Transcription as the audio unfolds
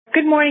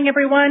Good morning,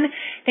 everyone.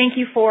 Thank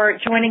you for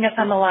joining us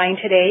on the line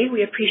today.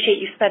 We appreciate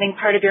you spending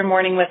part of your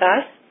morning with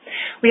us.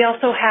 We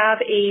also have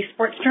a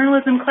sports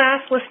journalism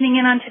class listening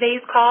in on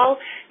today's call,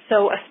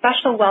 so a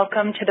special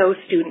welcome to those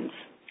students.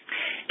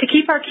 To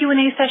keep our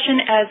Q&A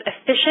session as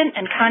efficient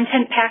and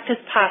content-packed as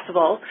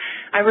possible,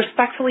 I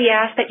respectfully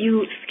ask that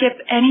you skip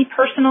any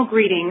personal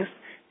greetings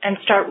and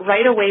start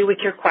right away with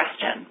your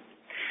question.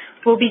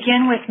 We'll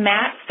begin with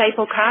Matt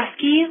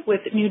Stipolkowski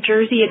with New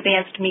Jersey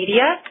Advanced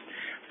Media,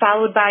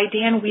 followed by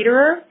Dan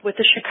Wiederer with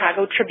the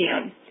Chicago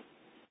Tribune.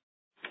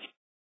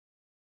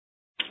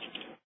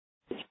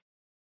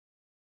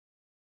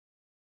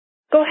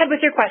 Go ahead with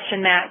your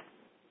question, Matt.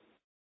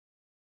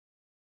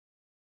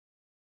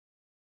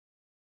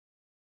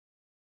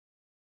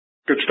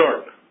 Good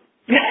start.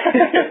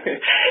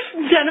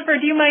 Jennifer,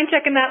 do you mind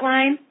checking that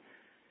line?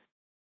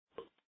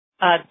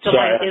 The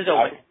line is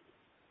open.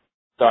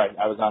 Sorry,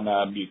 I was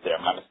on mute there.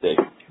 My mistake.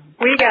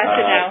 We got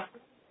you now.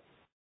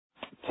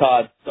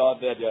 Todd, saw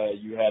that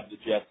you had the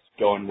Jets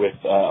going with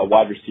a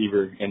wide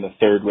receiver in the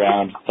third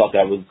round. Thought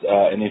that was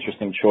an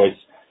interesting choice.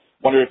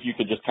 Wonder if you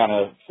could just kind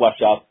of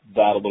flesh out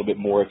that a little bit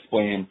more,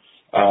 explain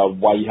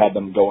why you had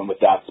them going with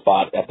that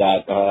spot at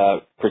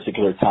that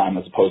particular time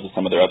as opposed to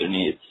some of their other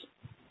needs.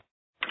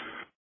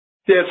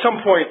 Yeah, at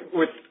some point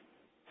with,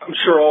 I'm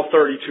sure all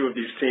 32 of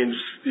these teams,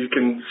 you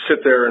can sit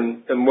there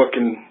and look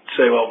and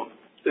say, well,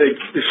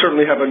 they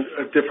certainly have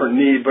a different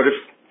need. But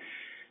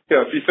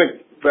if you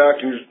think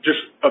back and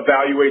just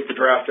evaluate the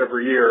draft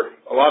every year,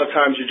 a lot of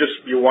times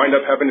you wind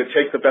up having to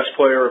take the best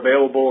player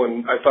available.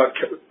 And I thought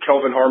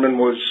Kelvin Harmon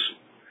was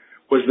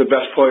the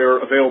best player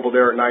available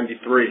there at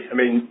 93. I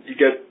mean, you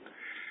get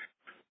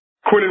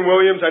Quinnen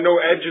Williams. I know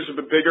edge is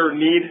a bigger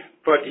need,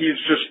 but he's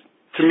just,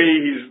 to me,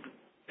 he's,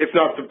 if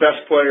not the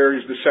best player,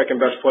 he's the second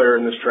best player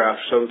in this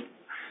draft. So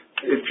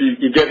if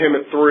you get him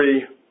at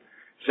 3,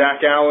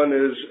 Zach Allen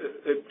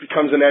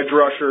becomes an edge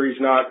rusher.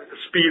 He's not a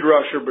speed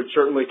rusher, but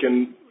certainly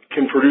can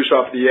produce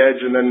off the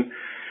edge. And then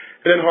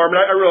Harmon,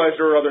 I realized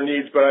there were other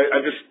needs, but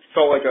I just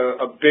felt like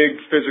a big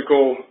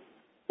physical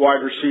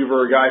wide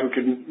receiver, a guy who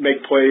could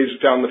make plays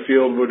down the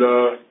field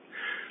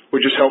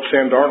would just help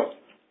Sam Darnold.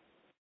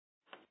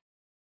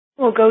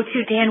 We'll go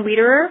to Dan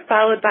Wiederer,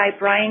 followed by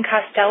Brian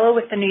Costello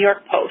with the New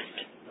York Post.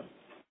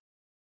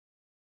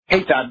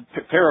 Hey, Todd,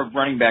 a pair of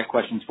running back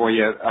questions for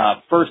you.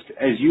 First,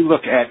 as you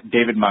look at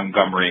David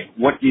Montgomery,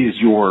 what is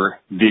your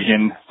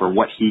vision for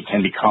what he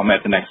can become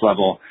at the next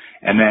level?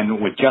 And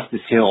then with Justice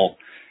Hill,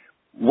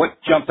 what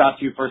jumps out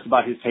to you first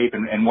about his tape,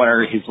 and what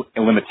are his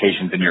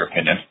limitations in your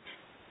opinion?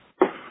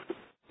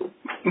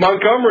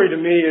 Montgomery, to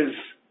me, is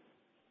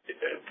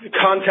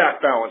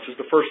contact balance is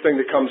the first thing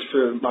that comes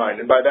to mind.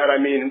 And by that I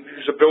mean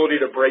his ability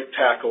to break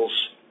tackles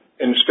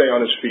and stay on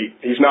his feet.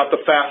 He's not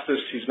the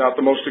fastest. He's not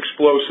the most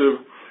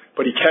explosive,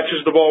 but he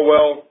catches the ball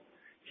well.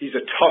 He's a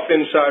tough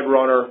inside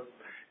runner.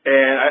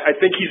 And I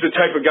think he's the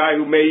type of guy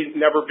who may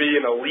never be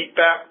an elite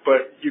back,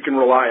 but you can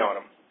rely on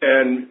him.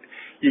 And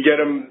you get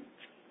him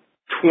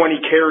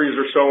 20 carries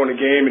or so in a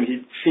game, and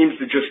he seems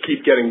to just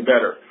keep getting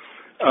better.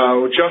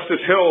 With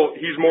Justice Hill,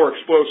 he's more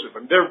explosive.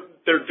 And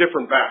they're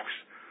different backs.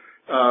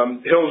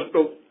 Hill's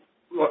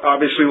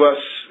obviously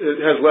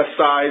has less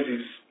size.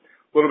 He's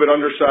a little bit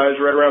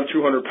undersized, right around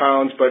 200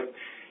 pounds, but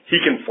he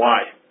can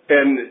fly.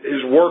 And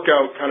his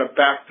workout kind of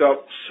backed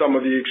up some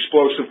of the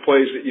explosive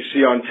plays that you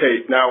see on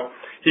tape. Now,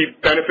 he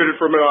benefited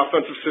from an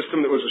offensive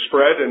system that was a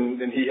spread,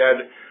 and he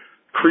had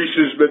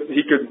creases that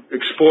he could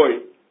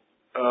exploit.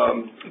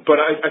 But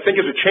I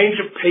think as a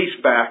change of pace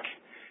back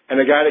and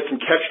a guy that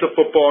can catch the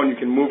football and you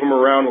can move him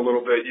around a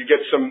little bit, you get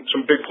some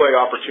big play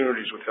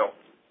opportunities with Hill.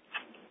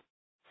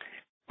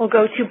 We'll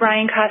go to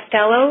Brian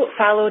Costello,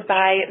 followed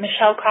by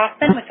Michelle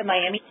Kaufman with the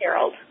Miami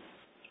Herald.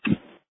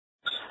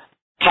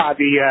 Todd,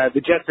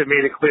 the Jets have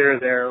made it clear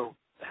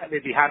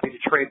they'd be happy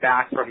to trade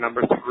back from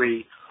number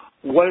 3.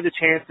 What are the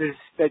chances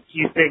that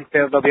you think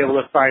they'll be able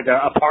to find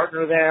a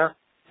partner there?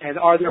 And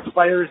are there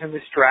players in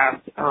this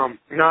draft,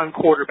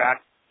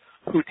 non-quarterback,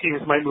 who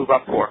teams might move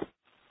up for?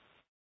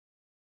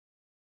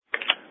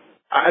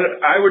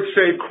 I would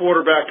say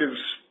quarterback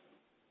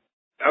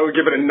I would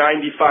give it a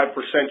 95%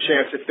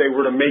 chance if they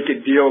were to make a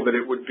deal that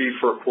it would be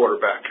for a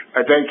quarterback.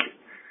 I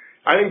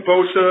think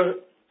Bosa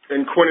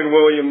and Quinnen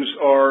Williams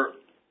are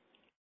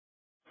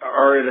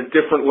at a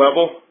different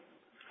level,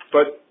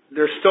 but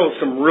there's still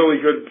some really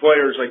good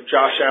players like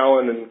Josh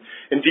Allen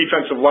and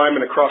defensive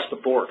linemen across the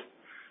board.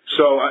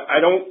 So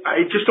I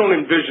just don't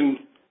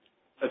envision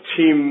a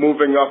team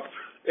moving up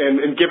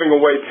and giving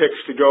away picks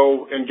to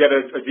go and get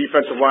a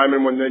defensive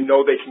lineman when they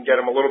know they can get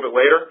him a little bit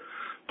later.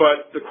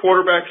 But the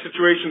quarterback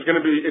situation is going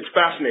to it's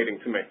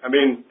fascinating to me. I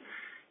mean,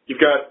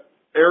 you've got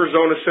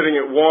Arizona sitting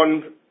at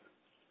 1,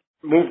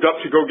 moved up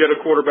to go get a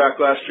quarterback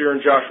last year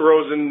in Josh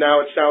Rosen.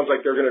 Now it sounds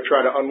like they're going to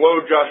try to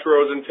unload Josh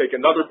Rosen, take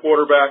another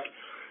quarterback.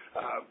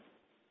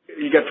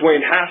 You got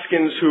Dwayne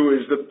Haskins, who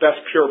is the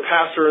best pure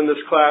passer in this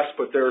class,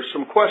 but there are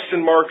some question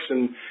marks,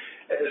 and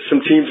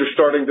some teams are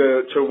starting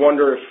to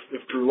wonder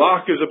if Drew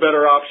Lock is a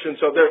better option.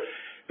 So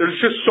there's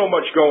just so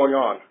much going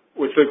on.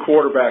 with the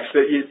quarterbacks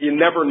that you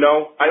never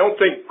know. I don't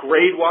think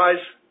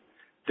grade-wise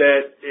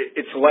that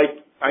it's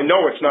like, I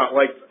know it's not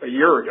like a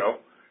year ago,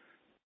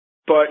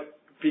 but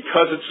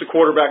because it's the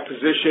quarterback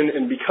position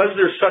and because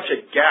there's such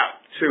a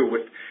gap, too,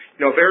 with,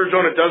 if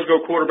Arizona does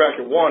go quarterback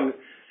at 1,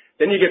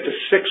 then you get to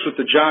 6 with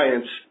the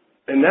Giants,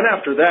 and then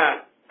after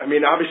that, I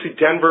mean, obviously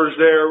Denver's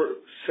there,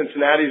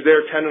 Cincinnati's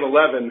there, 10 and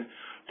 11,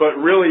 but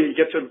really you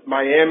get to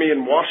Miami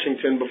and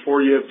Washington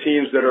before you have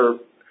teams that are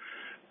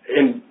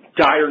in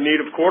dire need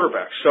of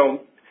quarterbacks.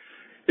 So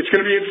it's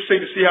going to be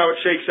interesting to see how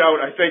it shakes out.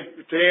 I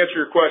think, to answer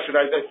your question,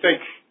 I think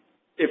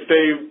if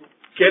they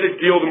get a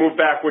deal to move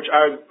back,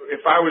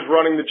 if I was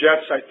running the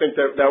Jets, I think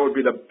that would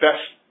be the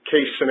best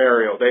case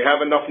scenario. They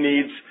have enough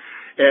needs,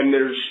 and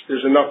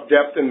there's enough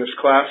depth in this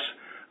class.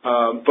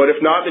 But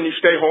if not, then you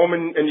stay home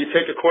and you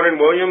take a Quinnen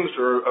Williams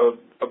or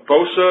a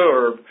Bosa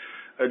or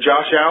a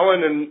Josh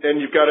Allen, and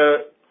you've got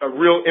a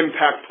real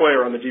impact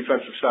player on the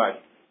defensive side.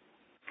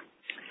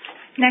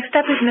 Next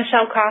up is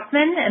Michelle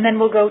Kaufman, and then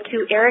we'll go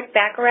to Eric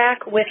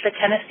Bacharach with the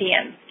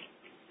Tennesseans.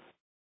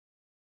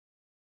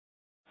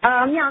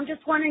 I'm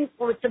just wondering,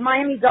 with the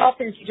Miami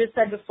Dolphins, you just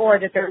said before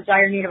that they're in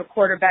dire need of a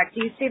quarterback.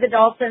 Do you see the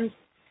Dolphins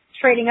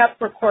trading up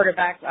for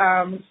quarterback?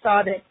 We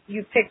saw that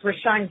you picked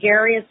Rashawn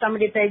Gary as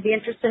somebody that they'd be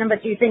interested in,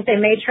 but do you think they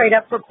may trade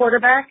up for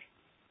quarterback?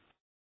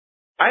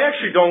 I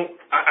actually don't.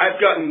 I've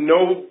gotten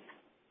no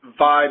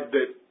vibe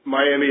that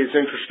Miami is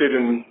interested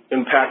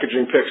in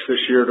packaging picks this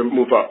year to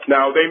move up.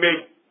 Now, they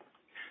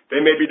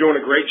may be doing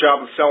a great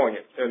job of selling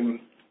it, and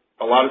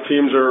a lot of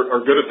teams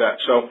are good at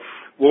that. So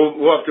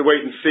we'll have to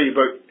wait and see.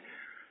 But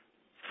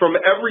from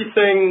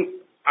everything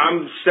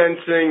I'm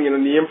sensing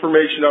and the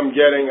information I'm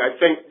getting, I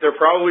think they're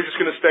probably just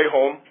going to stay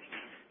home.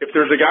 If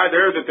there's a guy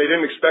there that they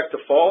didn't expect to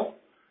fall,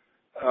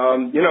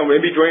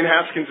 maybe Dwayne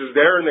Haskins is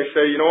there and they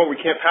say, you know what, we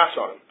can't pass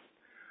on him.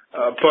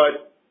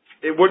 But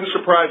it wouldn't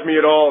surprise me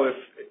at all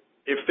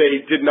if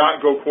they did not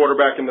go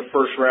quarterback in the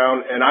first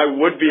round, and I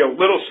would be a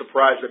little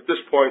surprised at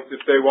this point if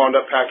they wound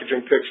up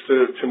packaging picks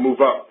to move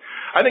up.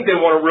 I think they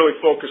want to really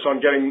focus on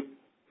getting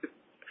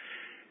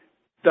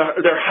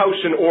their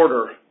house in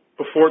order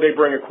before they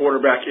bring a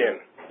quarterback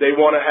in. They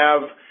want to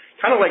have,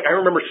 kind of like, I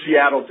remember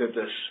Seattle did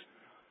this,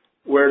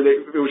 where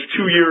it was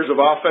 2 years of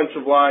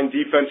offensive line,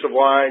 defensive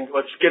line.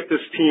 Let's get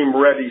this team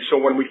ready so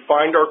when we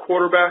find our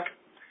quarterback,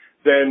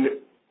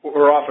 then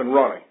we're off and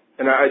running.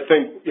 And I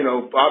think,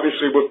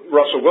 obviously with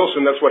Russell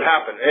Wilson, that's what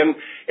happened.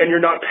 And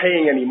you're not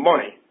paying any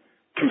money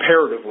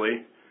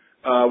comparatively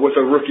with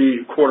a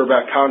rookie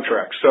quarterback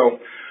contract.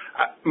 So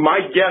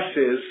my guess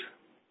is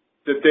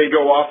that they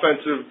go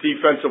offensive,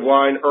 defensive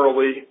line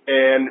early.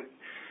 And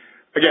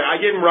again, I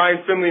gave him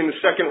Ryan Finley in the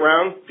second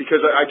round because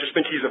I just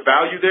think he's a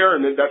value there,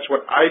 and that's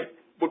what I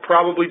would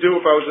probably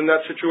do if I was in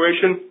that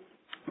situation.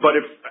 But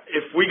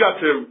if we got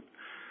to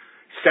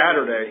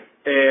Saturday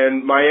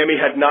and Miami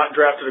had not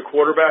drafted a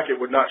quarterback, it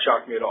would not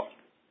shock me at all.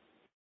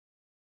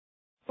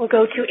 We'll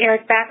go to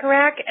Eric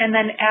Bacharach and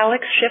then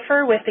Alex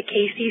Schiffer with the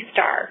KC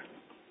Star.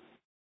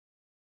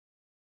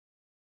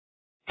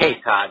 Hey,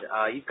 Todd.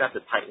 You've got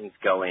the Titans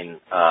going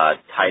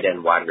tight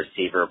end, wide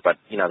receiver, but,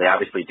 they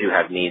obviously do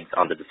have needs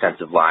on the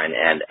defensive line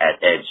and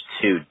at edge,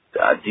 too.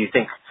 Do you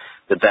think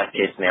the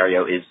best-case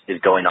scenario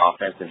is going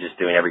offense and just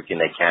doing everything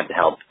they can to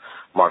help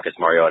Marcus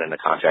Mariota in the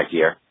contract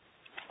year?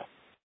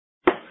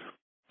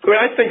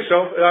 I think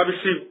so.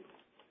 Obviously,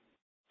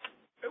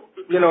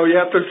 you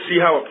have to see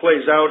how it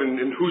plays out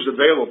and who's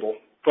available.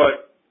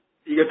 But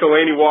you get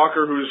Delanie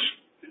Walker, who's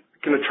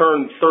going to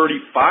turn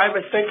 35,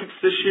 I think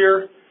it's this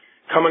year,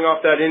 coming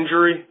off that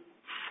injury.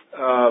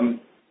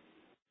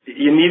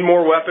 You need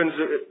more weapons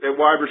at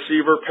wide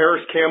receiver.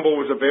 Paris Campbell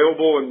was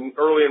available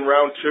early in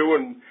round 2,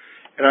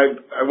 and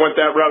I went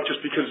that route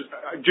just because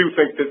I do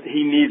think that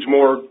he needs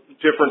more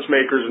difference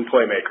makers and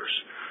playmakers.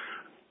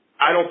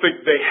 I don't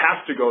think they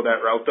have to go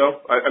that route,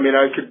 though. I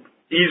could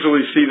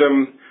easily see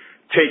them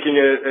taking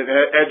an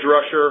edge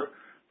rusher,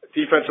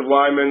 defensive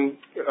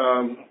lineman,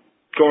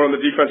 going on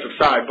the defensive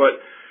side. But,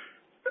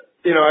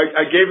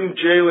 I gave him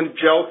Jalen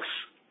Jelks,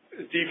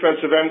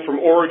 defensive end from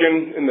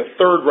Oregon, in the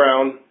third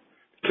round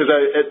because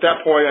at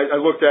that point I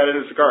looked at it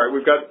as, all right,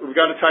 we've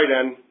got a tight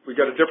end, we've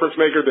got a difference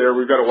maker there,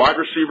 we've got a wide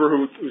receiver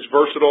who's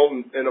versatile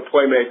and a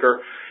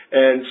playmaker,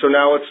 and so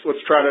now let's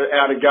try to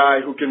add a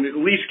guy who can at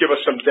least give us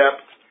some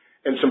depth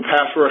and some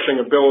pass rushing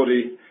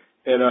ability,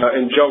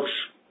 and Jelks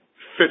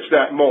fits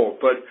that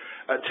mold. But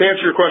to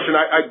answer your question,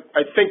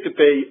 I think that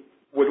they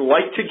would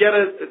like to get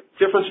a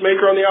difference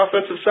maker on the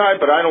offensive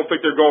side, but I don't think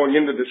they're going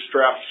into this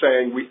draft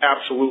saying we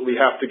absolutely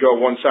have to go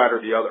one side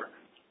or the other.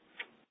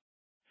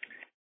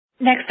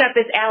 Next up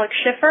is Alex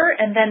Schiffer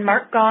and then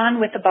Mark Gaughan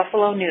with the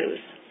Buffalo News.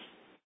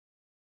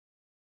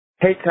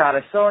 Hey, Todd,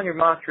 I saw in your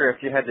mock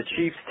draft you had the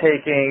Chiefs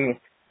taking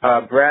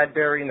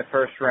Bradbury in the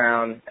first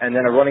round, and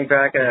then a running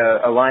back and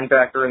a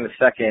linebacker in the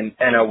second,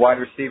 and a wide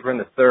receiver in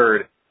the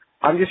third.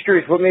 I'm just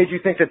curious, what made you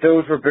think that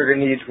those were bigger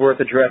needs worth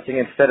addressing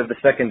instead of the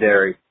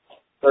secondary?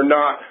 They're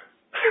not.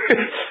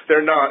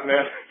 They're not,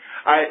 man.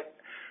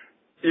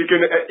 You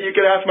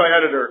can ask my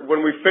editor.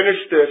 When we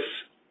finished this,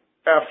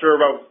 after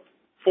about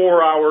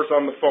 4 hours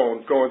on the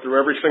phone going through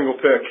every single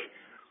pick.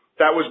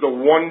 That was the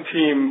one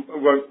team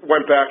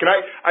went back. And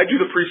I do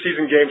the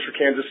preseason games for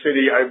Kansas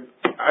City.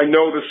 I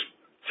know this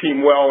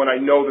team well, and I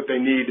know that they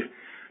need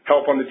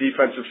help on the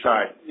defensive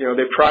side. You know,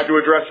 they've tried to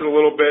address it a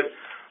little bit,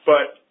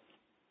 but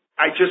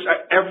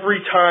every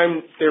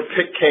time their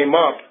pick came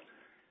up,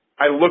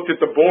 I looked at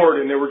the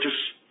board and there were just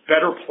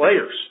better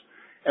players.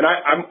 And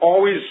I'm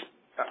always,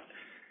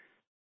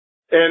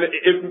 and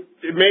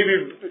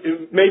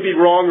it may be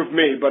wrong of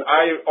me, but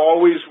I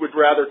always would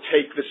rather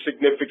take the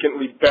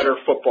significantly better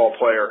football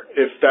player,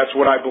 if that's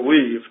what I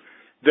believe,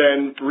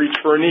 than reach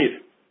for a need.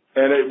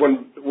 And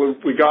when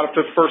we got up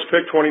to the first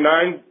pick,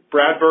 29,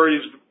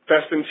 Bradbury's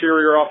best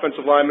interior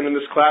offensive lineman in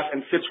this class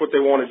and fits what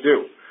they want to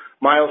do.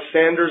 Miles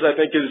Sanders, I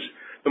think, is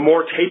the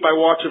more tape I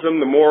watch of him,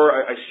 the more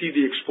I see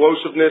the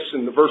explosiveness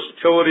and the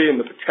versatility and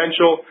the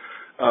potential.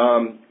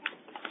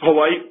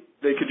 Polite,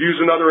 they could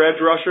use another edge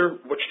rusher,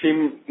 which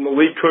team in the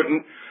league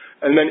couldn't.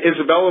 And then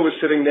Isabella was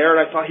sitting there,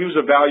 and I thought he was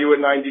a value at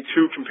 92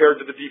 compared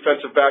to the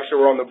defensive backs that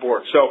were on the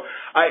board. So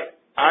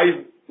I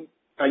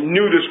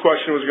knew this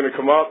question was going to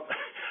come up.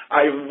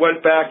 I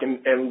went back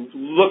and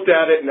looked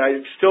at it, and I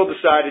still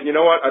decided, you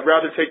know what, I'd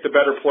rather take the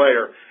better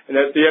player. And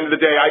at the end of the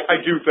day, I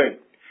do think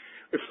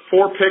if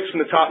 4 picks in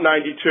the top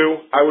 92,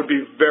 I would be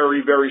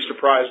very, very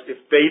surprised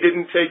if they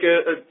didn't take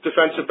a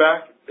defensive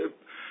back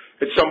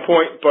at some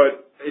point,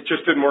 but it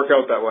just didn't work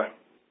out that way.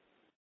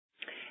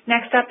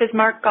 Next up is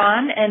Mark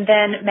Gaughan, and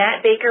then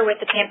Matt Baker with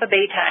the Tampa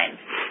Bay Times.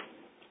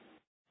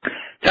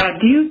 Todd,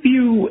 do you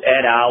view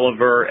Ed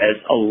Oliver as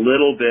a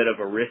little bit of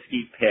a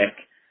risky pick,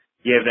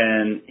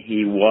 given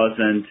he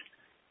wasn't,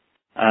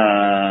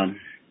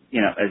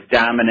 as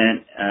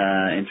dominant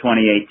in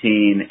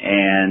 2018,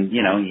 and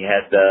he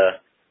had the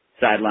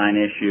sideline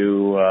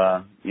issue?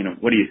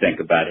 What do you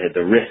think about it,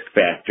 the risk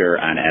factor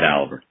on Ed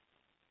Oliver?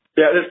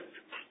 Yeah,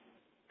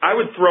 I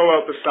would throw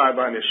out the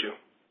sideline issue.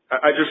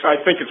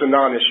 I think it's a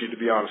non-issue, to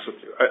be honest with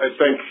you. I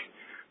think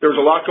there was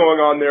a lot going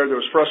on there. There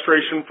was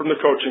frustration from the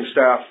coaching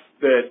staff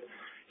that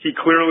he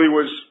clearly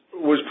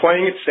was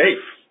playing it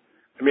safe.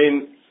 I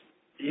mean,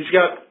 he's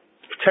got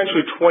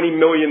potentially $20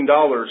 million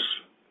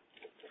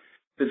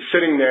that's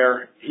sitting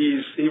there.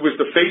 He was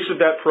the face of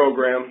that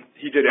program.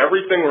 He did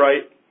everything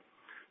right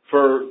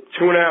for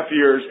 2.5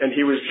 years, and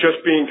he was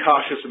just being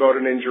cautious about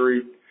an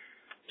injury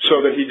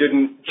so that he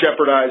didn't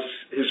jeopardize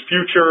his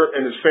future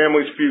and his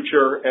family's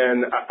future,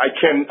 and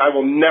I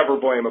will never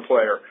blame a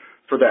player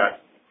for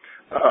that.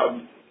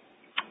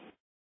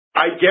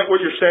 I get what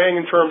you're saying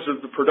in terms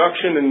of the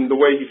production and the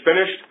way he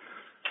finished.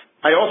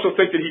 I also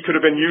think that he could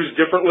have been used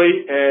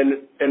differently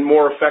and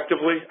more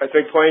effectively. I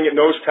think playing at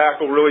nose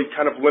tackle really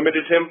kind of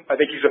limited him. I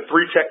think he's a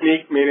 3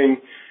 technique, meaning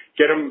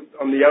get him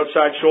on the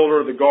outside shoulder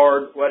of the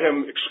guard, let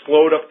him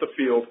explode up the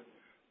field,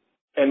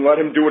 and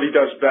let him do what he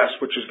does best,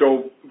 which is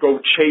go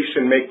chase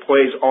and make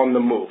plays on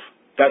the move.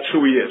 That's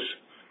who he is.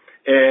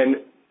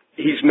 And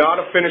he's not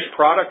a finished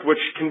product,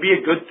 which can be a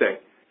good thing.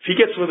 If he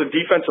gets with a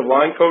defensive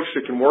line coach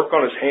that can work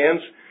on his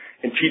hands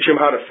and teach him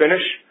how to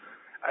finish,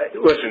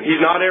 listen, he's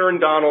not Aaron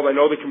Donald. I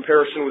know the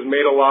comparison was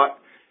made a lot.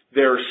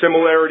 There are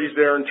similarities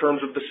there in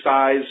terms of the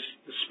size,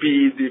 the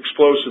speed, the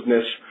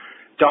explosiveness.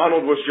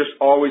 Donald was just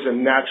always a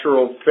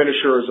natural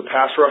finisher as a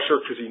pass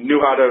rusher because he knew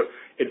how to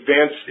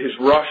advance his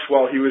rush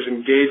while he was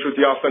engaged with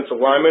the offensive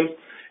lineman,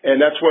 and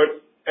that's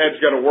what Ed's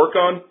got to work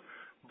on.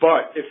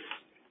 But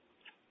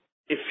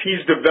if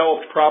he's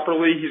developed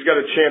properly, he's got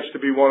a chance to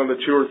be one of the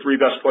 2 or 3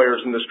 best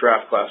players in this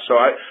draft class. So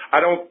I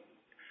don't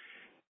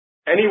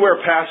anywhere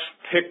past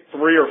pick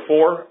 3 or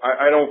 4.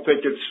 I don't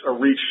think it's a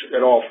reach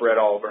at all for Ed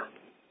Oliver.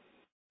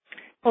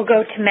 We'll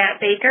go to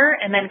Matt Baker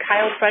and then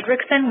Kyle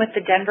Fredrickson with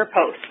the Denver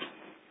Post.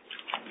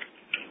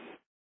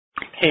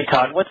 Hey,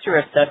 Todd, what's your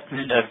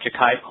assessment of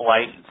Ja'Kai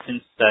Polite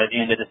since the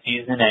end of the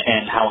season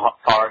and how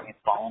far he's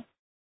fallen?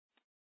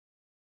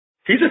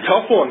 He's a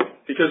tough one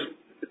because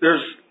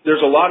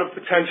there's a lot of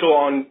potential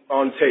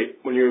on tape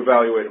when you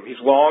evaluate him.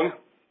 He's long.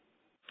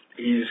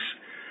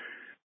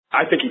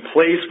 I think he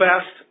plays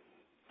fast.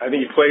 I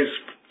think he plays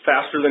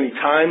faster than he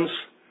times.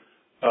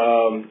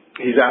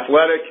 He's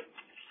athletic.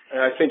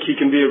 And I think he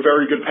can be a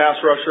very good pass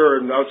rusher.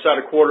 And outside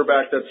a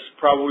quarterback, that's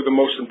probably the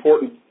most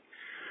important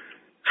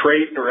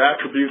trait or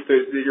attribute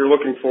that you're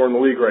looking for in the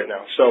league right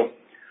now. So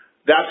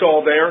that's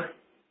all there.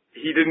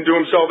 He didn't do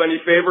himself any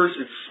favors.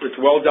 It's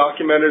well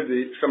documented,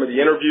 some of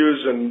the interviews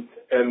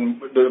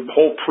and the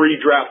whole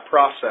pre-draft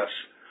process.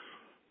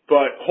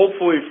 But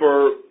hopefully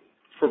for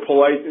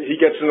Polite, he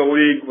gets in the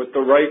league with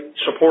the right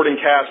supporting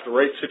cast, the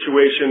right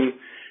situation,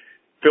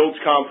 builds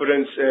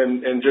confidence,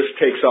 and just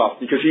takes off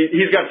because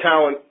he's got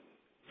talent.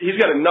 He's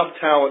got enough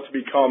talent to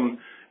become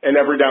an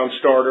every down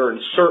starter, and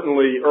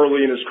certainly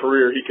early in his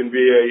career he can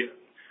be a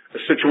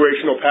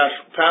situational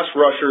pass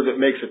rusher that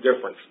makes a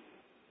difference.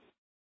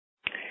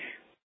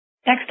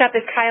 Next up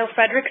is Kyle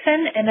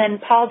Fredrickson and then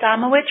Paul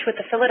Domowitch with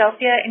the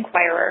Philadelphia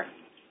Inquirer.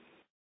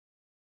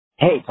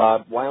 Hey,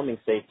 Todd. Wyoming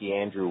safety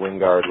Andrew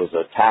Wingard was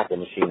a tackle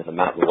machine in the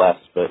Mountain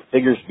West, but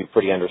figures to be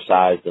pretty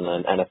undersized in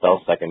an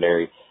NFL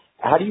secondary.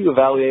 How do you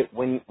evaluate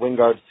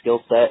Wingard's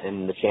skill set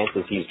and the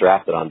chances he's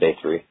drafted on day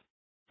 3?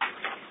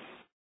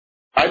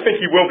 I think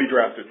he will be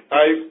drafted.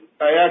 I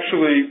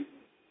actually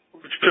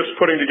was just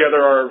putting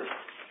together our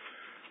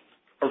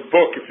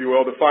book, if you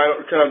will, the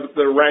final kind of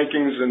the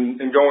rankings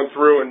and going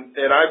through,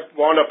 and I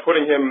wound up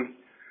putting him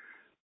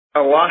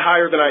a lot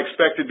higher than I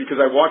expected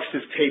because I watched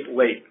his tape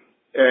late,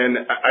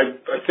 and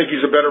I think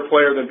he's a better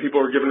player than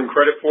people are giving him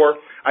credit for.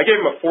 I gave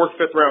him a 4th,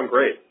 5th round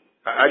grade.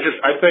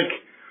 I think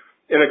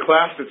in a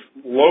class that's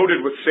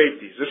loaded with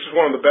safeties, this is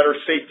one of the better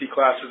safety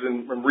classes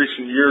in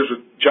recent years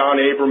with John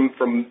Abram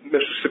from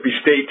Mississippi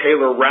State,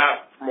 Taylor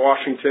Rapp from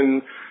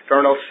Washington,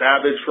 Darnell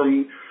Savage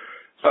from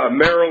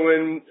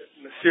Maryland,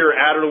 Nasir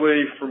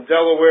Adderley from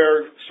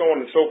Delaware, so on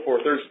and so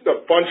forth. There's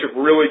a bunch of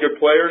really good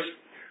players,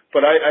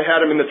 but I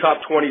had him in the top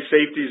 20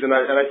 safeties, and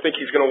I think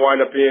he's going to wind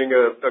up being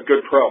a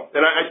good pro.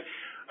 And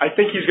I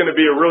think he's going to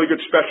be a really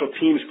good special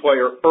teams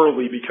player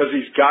early because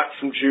he's got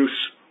some juice,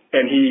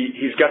 and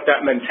he's got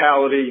that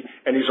mentality,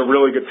 and he's a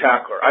really good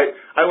tackler.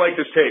 I like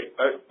his tape.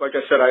 Like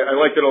I said, I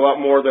liked it a lot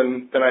more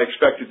than I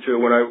expected to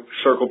when I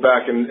circled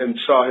back and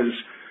saw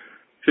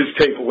his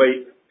tape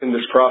late in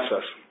this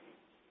process.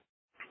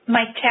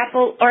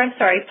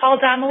 Paul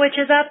Domowitch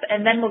is up,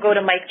 and then we'll go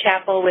to Mike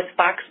Chappell with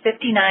Fox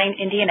 59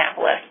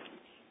 Indianapolis.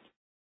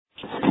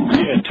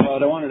 Yeah,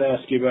 Todd, I wanted to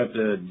ask you about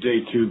the day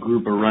 2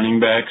 group of running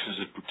backs as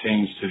it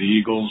pertains to the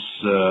Eagles.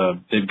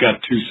 They've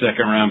got 2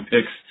 second-round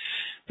picks.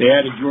 They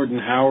added Jordan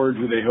Howard,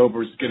 who they hope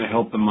is going to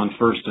help them on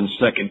 1st and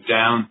 2nd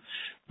down.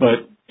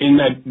 But in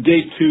that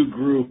day 2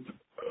 group,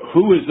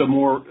 who is the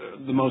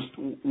most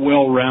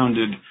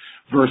well-rounded,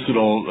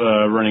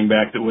 versatile running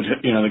back that would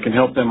that can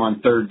help them on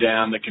 3rd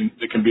down, that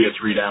can be a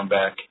 3-down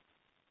back?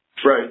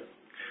 Right.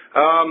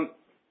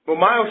 Well,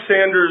 Miles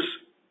Sanders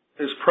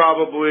is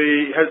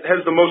probably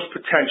has the most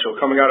potential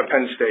coming out of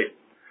Penn State.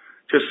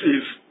 Just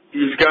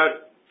he's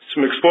got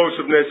some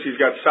explosiveness. He's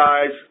got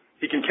size.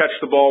 He can catch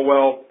the ball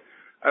well.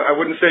 I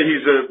wouldn't say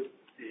he's a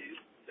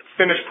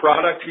finished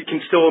product. He can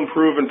still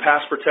improve in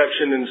pass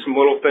protection and some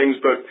little things,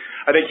 but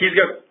I think he's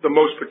got the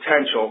most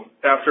potential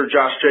after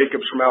Josh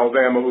Jacobs from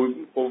Alabama,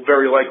 who will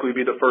very likely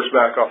be the first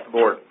back off the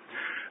board.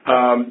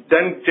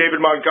 Then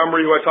David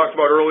Montgomery, who I talked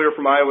about earlier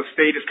from Iowa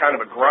State, is kind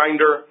of a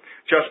grinder.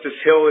 Justice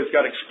Hill has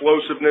got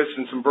explosiveness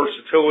and some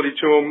versatility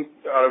to him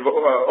out of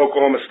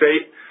Oklahoma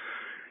State.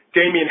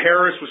 Damian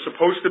Harris was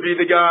supposed to be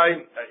the guy.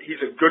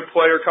 He's a good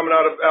player coming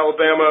out of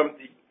Alabama.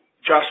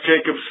 Josh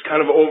Jacobs kind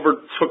of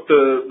overtook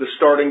the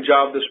starting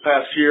job this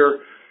past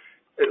year,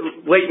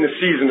 late in the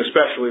season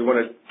especially when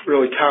it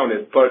really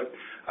counted. But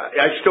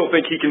I still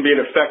think he can be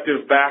an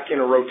effective back in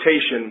a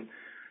rotation.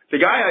 The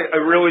guy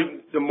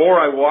the more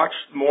I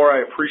watched, the more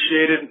I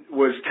appreciated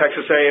was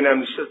Texas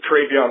A&M's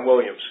Travion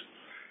Williams.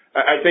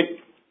 I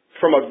think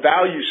from a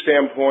value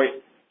standpoint,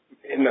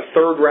 in the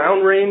 3rd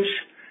round range,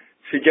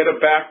 to get a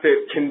back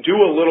that can do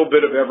a little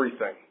bit of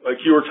everything, like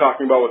you were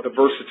talking about with the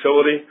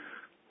versatility,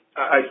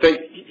 I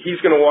think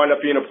he's going to wind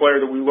up being a player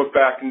that we look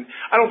back, and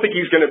I don't think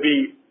he's going to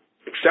be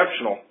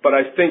exceptional, but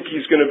I think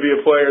he's going to be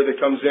a player that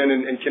comes in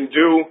and can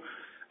do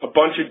a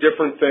bunch of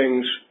different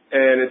things,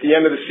 and at the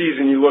end of the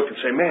season you look and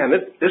say, man,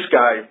 this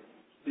guy,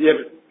 he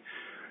had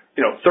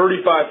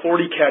 35,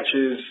 40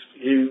 catches,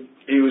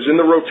 he was in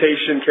the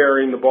rotation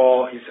carrying the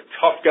ball, he's a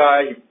tough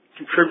guy, he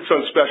contributes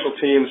on special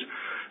teams,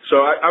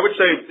 so I would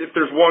say if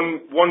there's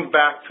one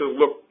back to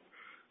look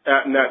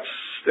at in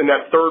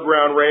that 3rd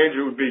round range,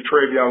 it would be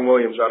Travion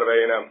Williams out of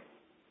A&M.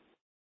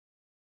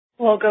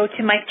 We'll go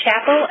to Mike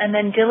Chappell and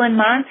then Dylan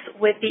Montz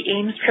with the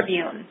Ames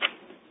Tribune.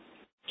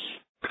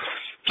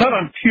 Todd,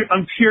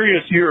 I'm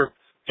curious your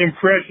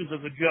impressions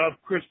of the job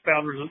Chris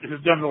Ballard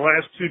has done the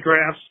last 2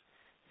 drafts,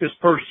 his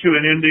first 2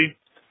 in Indy,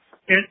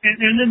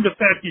 and then the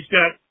fact he's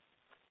got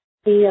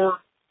 4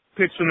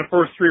 picks in the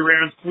first 3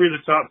 rounds, 3 of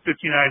the top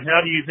 59.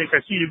 How do you think? I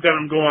see you've got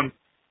him going,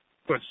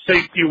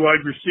 safety,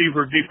 wide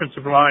receiver,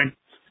 defensive line.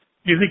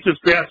 Do you think this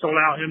draft will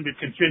allow him to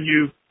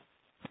continue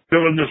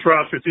building this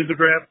roster through the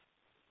draft?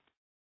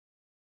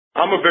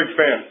 I'm a big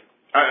fan.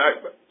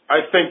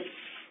 I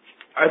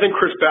think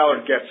Chris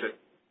Ballard gets it.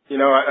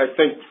 I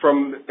think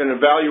from an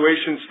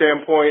evaluation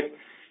standpoint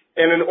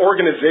and an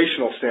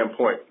organizational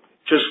standpoint,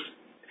 just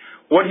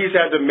what he's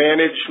had to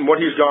manage and what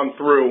he's gone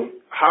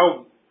through,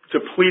 how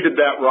depleted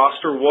that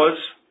roster was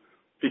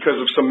because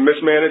of some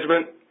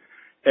mismanagement,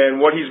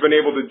 and what he's been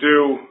able to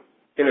do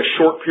in a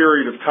short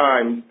period of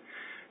time.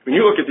 When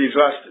you look at these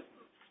last,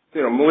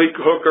 Malik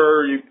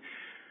Hooker, 2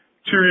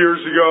 years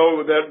ago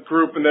with that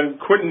group, and then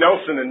Quentin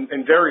Nelson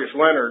and Darius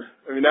Leonard.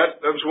 I mean, that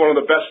was one of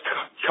the best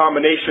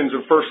combinations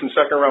of 1st and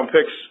 2nd round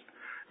picks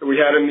that we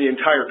had in the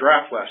entire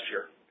draft last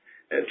year.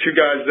 And 2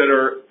 guys that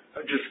are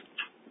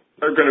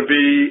going to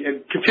be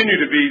and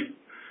continue to be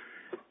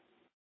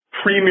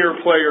premier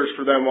players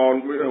for them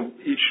on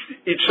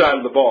each side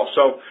of the ball.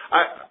 So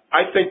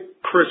I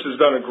think Chris has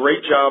done a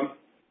great job.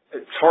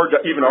 It's hard to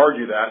even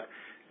argue that.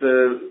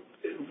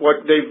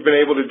 What they've been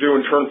able to do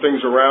and turn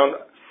things around.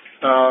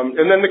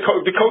 And then the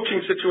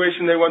coaching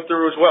situation they went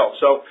through as well.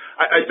 So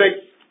I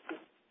think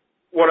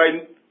what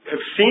I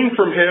have seen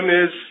from him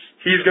is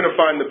he's going to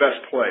find the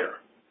best player.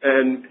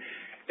 And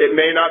it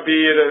may not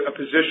be at a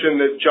position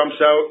that jumps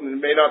out, and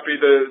it may not be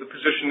the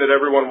position that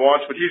everyone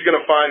wants, but he's going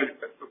to find a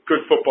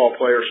good football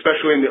player,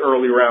 especially in the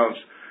early rounds.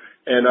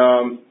 And,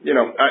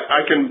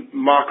 I can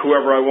mock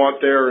whoever I want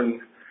there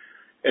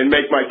and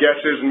make my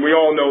guesses, and we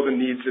all know the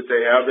needs that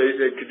they have.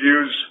 They could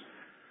use,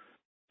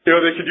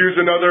 they could use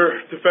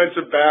another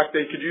defensive back.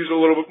 They could use a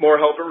little bit more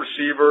help at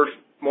receiver,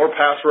 more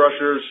pass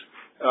rushers.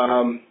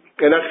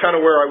 And that's kind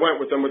of where I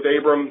went with them, with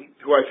Abram,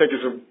 who I think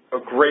is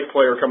a great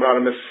player coming out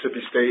of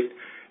Mississippi State.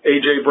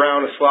 A.J.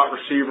 Brown, a slot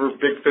receiver,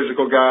 big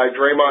physical guy.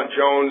 Draymond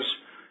Jones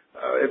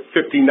at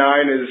 59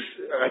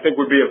 I think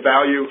would be a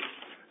value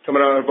coming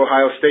out of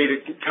Ohio State.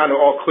 It kind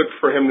of all clicked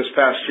for him this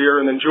past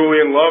year. And then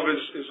Julian Love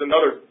is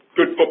another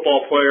good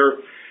football player,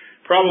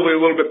 probably a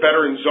little bit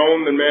better in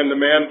zone than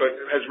man-to-man, but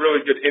has really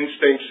good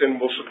instincts and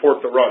will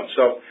support the run.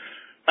 So,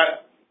 I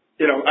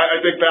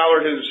think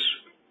Ballard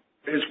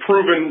has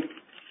proven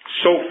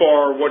so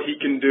far what he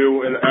can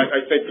do, and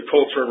I think the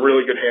Colts are in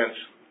really good hands.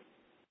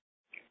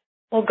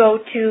 We'll go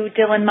to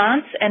Dylan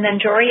Montz and then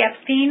Jory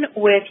Epstein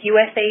with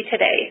USA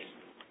Today.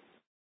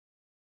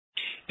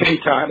 Hey,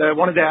 Todd. I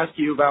wanted to ask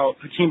you about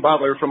Hakeem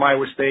Butler from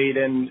Iowa State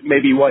and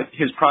maybe what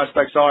his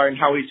prospects are and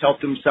how he's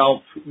helped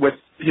himself with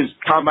his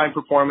combine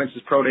performance,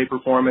 his pro day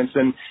performance,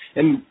 and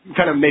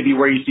kind of maybe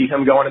where you see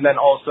him going. And then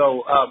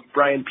also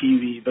Brian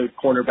Peavy, the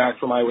cornerback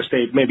from Iowa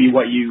State, maybe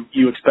what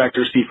you expect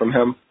or see from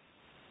him.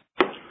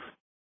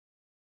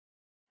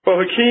 Well,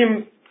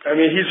 Hakeem,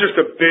 he's just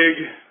a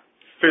big,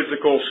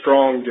 physical,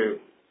 strong dude.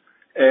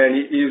 And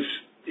he's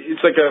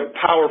like a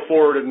power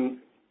forward in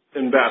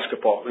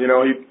basketball. He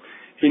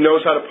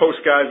knows how to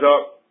post guys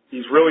up.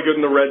 He's really good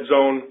in the red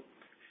zone.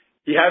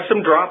 He has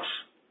some drops.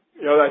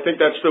 I think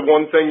that's the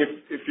one thing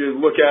if you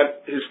look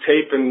at his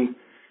tape and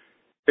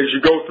as you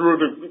go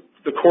through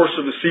the course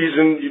of the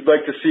season, you'd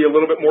like to see a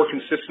little bit more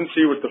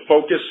consistency with the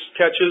focus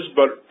catches.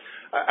 But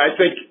I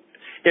think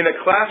in a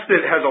class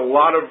that has a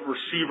lot of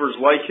receivers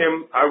like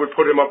him, I would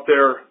put him up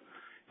there,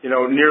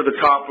 near the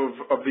top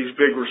of these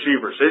big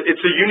receivers.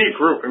 It's a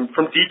unique group. And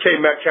from DK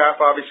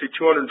Metcalf, obviously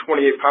 228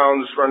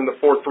 pounds, running the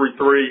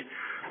 4.33.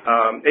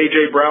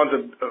 A.J. Brown's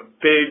a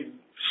big,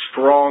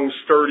 strong,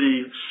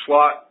 sturdy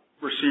slot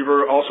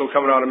receiver, also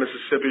coming out of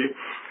Mississippi.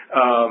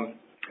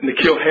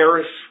 N'Keal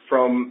Harry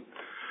from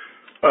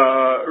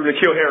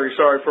Arizona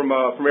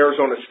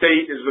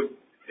State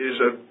is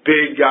a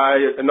big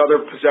guy, another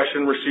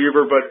possession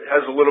receiver, but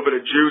has a little bit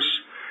of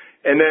juice.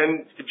 And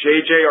then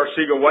J.J.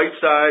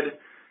 Arcega-Whiteside,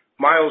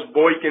 Miles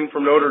Boykin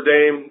from Notre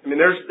Dame.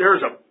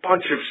 There's a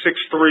bunch of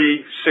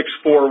 6'3",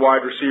 6'4"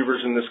 wide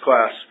receivers in this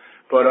class.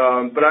 But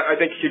I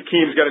think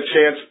Hakeem's got a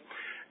chance.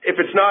 If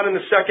it's not in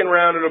the second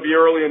round, it'll be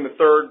early in the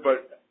third.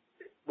 But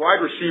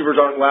wide receivers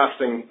aren't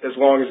lasting as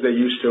long as they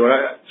used to.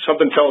 And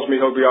something tells me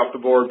he'll be off the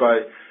board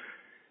by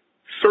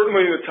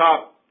certainly the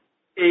top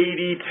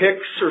 80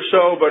 picks or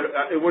so.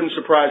 But it wouldn't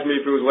surprise me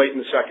if it was late in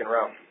the second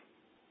round.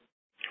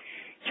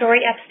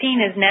 Jory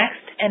Epstein is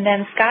next, and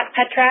then Scott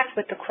Petrak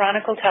with the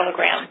Chronicle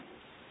Telegram.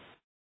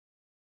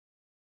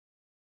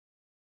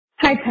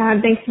 Hi,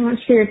 Todd. Thanks so much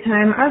for your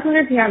time. I was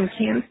wondering if you had a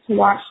chance to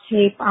watch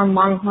tape on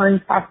Longhorn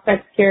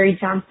prospects Gary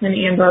Johnson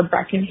and or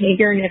Brecken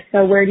Hager, and if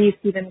so, where do you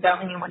see them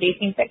going, and what do you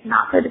think they can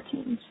offer the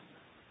teams?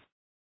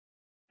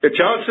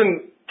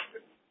 Johnson,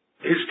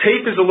 his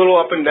tape is a little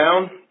up and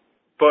down,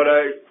 but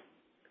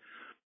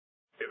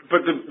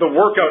the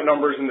workout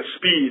numbers and the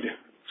speed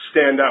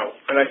stand out,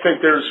 and I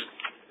think there's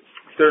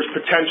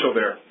potential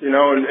there,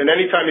 and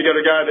anytime you get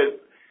a guy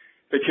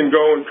that can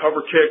go and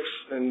cover kicks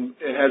and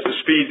has the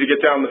speed to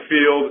get down the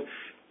field,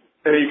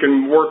 and you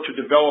can work to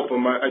develop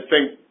him, I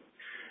think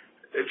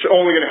it's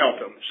only going to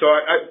help him. So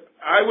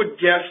I would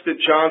guess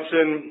that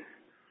Johnson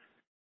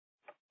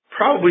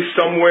probably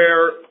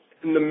somewhere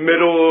in the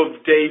middle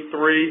of day 3,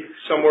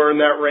 somewhere in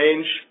that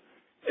range,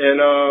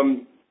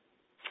 and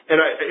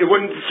it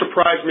wouldn't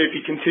surprise me if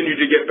he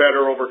continued to get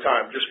better over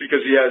time, just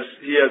because he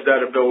has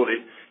that ability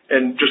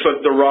and just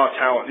like the raw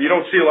talent. You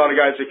don't see a lot of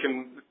guys that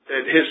can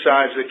at his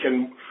size that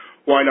can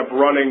wind up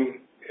running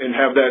and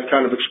have that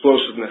kind of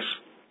explosiveness.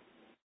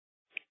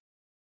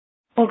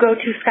 We'll go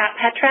to Scott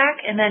Petrak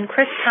and then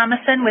Chris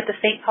Thomason with the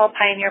St. Paul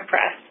Pioneer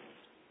Press.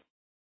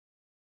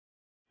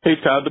 Hey,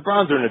 Todd, the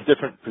Browns are in a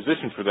different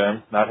position for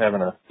them, not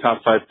having a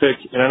top 5 pick,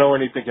 and I know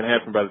anything can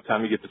happen by the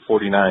time you get to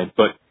 49,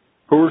 but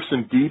who are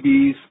some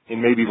DBs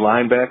and maybe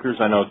linebackers?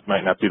 I know it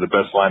might not be the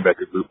best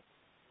linebacker group,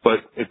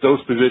 but at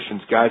those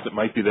positions, guys that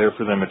might be there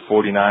for them at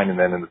 49 and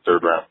then in the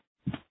third round.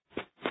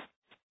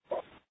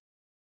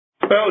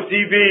 Well,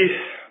 DB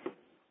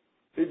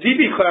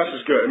class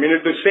is good.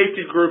 The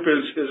safety group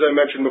is, as I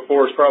mentioned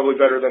before, is probably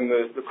better than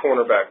the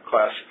cornerback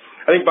class.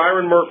 I think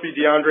Byron Murphy,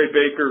 DeAndre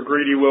Baker,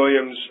 Greedy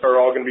Williams are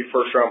all going to be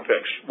first-round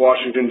picks.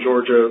 Washington,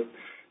 Georgia,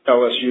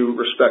 LSU,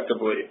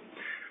 respectively.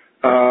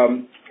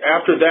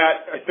 After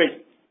that, I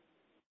think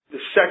the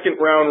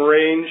second-round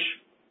range,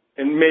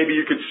 and maybe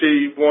you could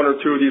see one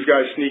or two of these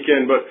guys sneak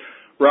in, but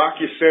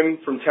Rock Ya-Sin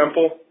from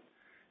Temple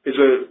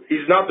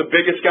he's not the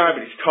biggest guy,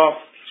 but he's tough.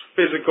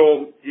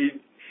 Physical. He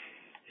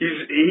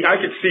I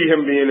could see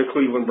him being a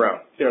Cleveland Brown.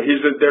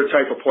 He's their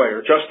type of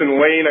player. Justin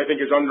Lane, I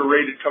think, is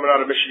underrated coming out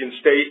of Michigan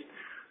State.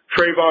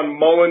 Trayvon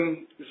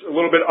Mullen is a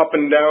little bit up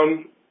and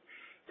down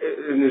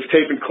in his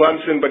tape in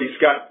Clemson, but he's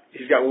got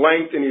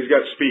length and he's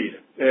got speed.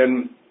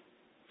 And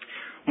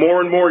more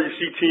and more you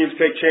see teams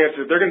take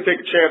chances. If they're going to take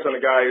a chance on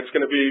a guy, it's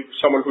going to be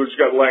someone who's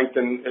got length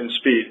and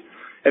speed.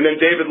 And then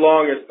David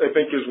Long, I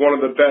think, is one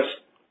of the best,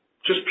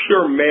 just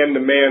pure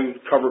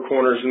man-to-man cover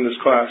corners in this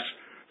class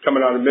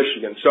coming out of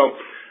Michigan. So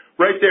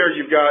right there,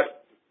 you've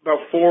got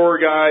about 4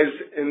 guys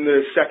in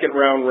the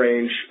second-round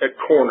range at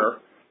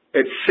corner.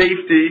 At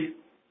safety,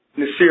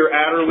 Nasir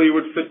Adderley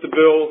would fit the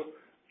bill.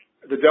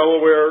 The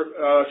Delaware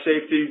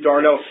safety,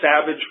 Darnell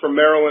Savage from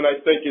Maryland,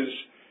 I think is.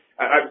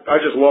 I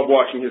just love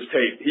watching his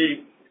tape.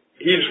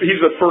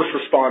 He's a first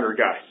responder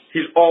guy.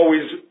 He's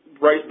always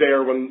right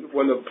there when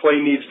the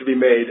play needs to be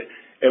made,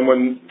 and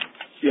when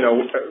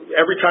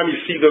every time you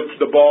see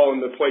the ball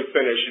and the play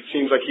finish, it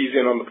seems like he's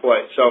in on the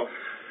play. So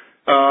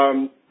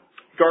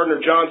Gardner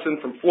Johnson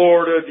from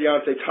Florida,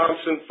 Deontay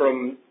Thompson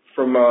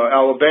from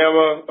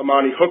Alabama,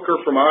 Amani Hooker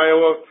from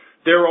Iowa.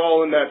 They're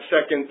all in that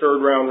second,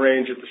 third round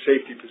range at the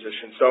safety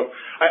position. So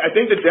I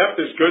think the depth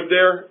is good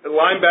there. The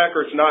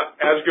linebacker is not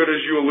as good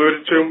as you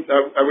alluded to.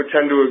 I would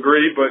tend to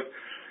agree, but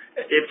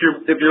if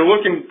you're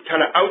looking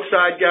kind of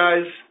outside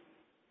guys,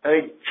 I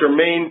think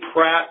Jermaine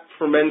Pratt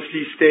from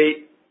NC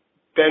State,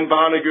 Ben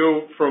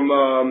Vonnegut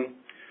from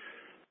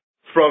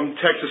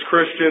Texas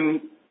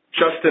Christian,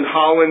 Justin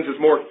Hollins is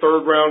more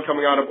third round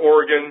coming out of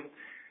Oregon.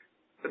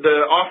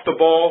 The off the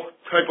ball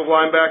type of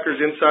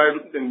linebackers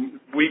inside and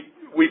weak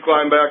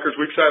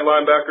side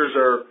linebackers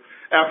are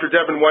after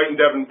Devin White and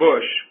Devin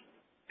Bush.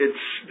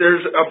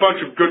 There's a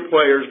bunch of good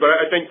players, but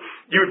I think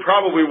you would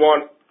probably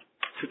want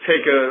to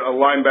take a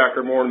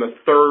linebacker more in the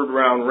third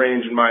round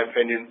range, in my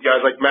opinion.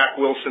 Guys like Mac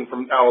Wilson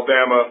from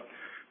Alabama,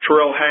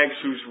 Terrell Hanks,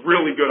 who's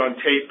really good on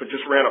tape, but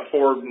just ran a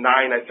 4.9,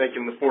 I think,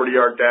 in the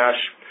 40-yard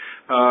dash.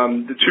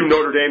 The 2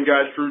 Notre Dame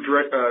guys, Drew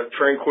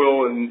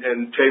Tranquill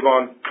and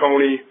Tavon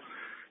Coney.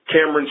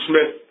 Cameron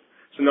Smith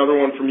is another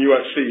one from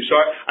USC. So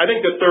I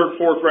think the third,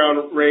 fourth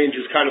round range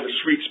is kind of a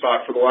sweet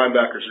spot for the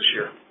linebackers this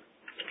year.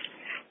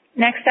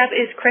 Next up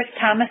is Chris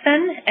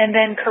Thomason, and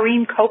then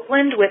Kareem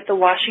Copeland with the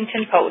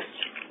Washington Post.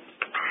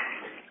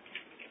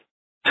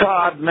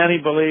 Todd, many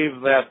believe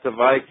that the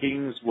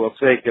Vikings will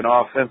take an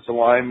offensive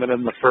lineman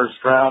in the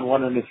first round.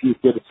 Wondering if you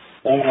could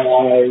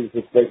analyze,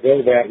 if they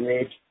go that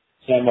route,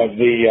 some of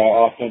the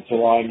offensive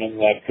linemen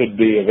that could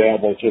be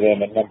available to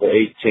them at number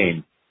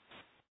 18.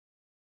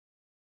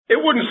 It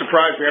wouldn't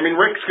surprise me. I mean,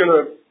 Rick's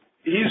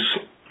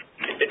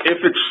if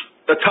it's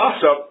a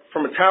toss-up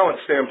from a talent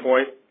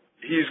standpoint,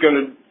 he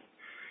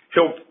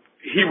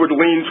would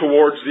lean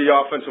towards the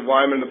offensive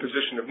lineman in the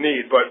position of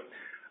need. But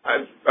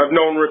I've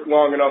known Rick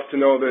long enough to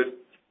know that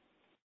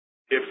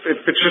if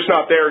it's just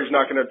not there, he's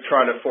not going to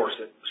try to force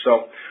it.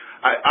 So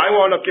I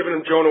wound up giving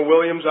him Jonah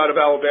Williams out of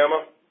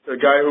Alabama, a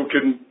guy who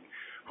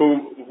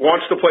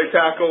wants to play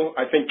tackle,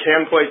 I think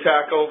can play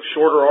tackle.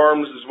 Shorter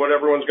arms is what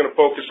everyone's going to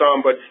focus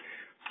on, but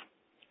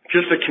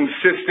just a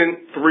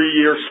consistent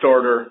 3-year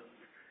starter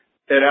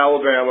at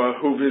Alabama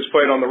who has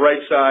played on the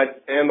right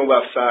side and the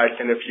left side.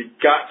 And if you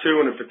got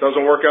to, and if it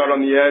doesn't work out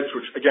on the edge,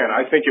 which again,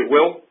 I think it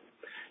will,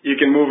 you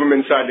can move him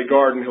inside the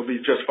guard and he'll be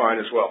just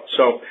fine as well.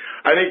 So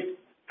I think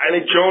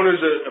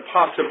Jonah's a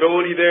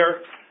possibility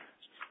there.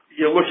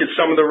 You look at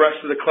some of the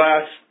rest of the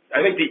class, I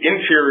think the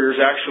interior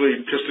is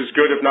actually just as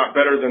good, if not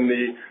better, than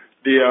the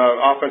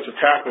offensive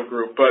tackle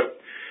group.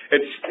 But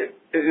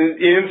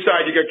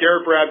inside, you got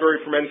Garrett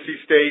Bradbury from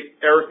NC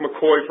State, Eric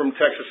McCoy from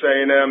Texas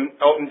A&M,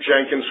 Elton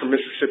Jenkins from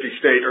Mississippi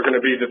State are going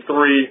to be the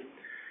 3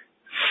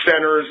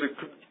 centers that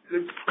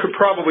could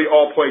probably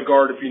all play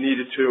guard if you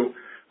needed to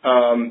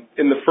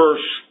in the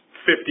first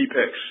 50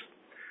 picks.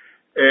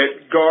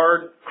 At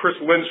guard, Chris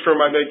Lindstrom,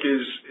 I think,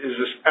 is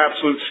an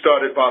absolute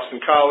stud at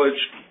Boston College.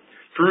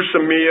 Drew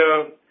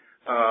Samia,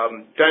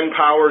 Ben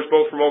Powers,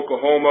 both from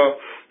Oklahoma.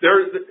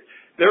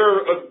 It's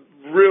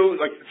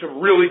a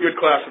really good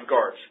class of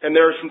guards. And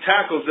there are some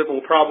tackles that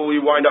will probably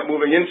wind up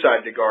moving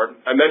inside the guard.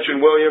 I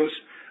mentioned Williams.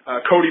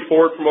 Cody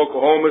Ford from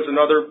Oklahoma is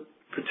another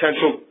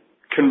potential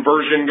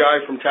conversion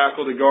guy from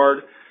tackle to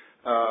guard.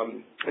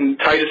 And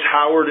Titus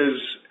Howard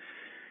is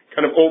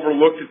kind of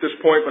overlooked at this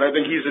point, but I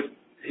think he's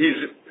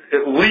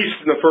at least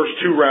in the first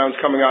 2 rounds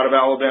coming out of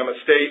Alabama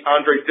State.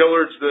 Andre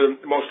Dillard's the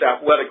most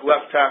athletic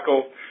left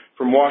tackle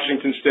from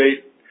Washington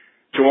State.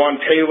 Jawan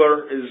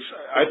Taylor is,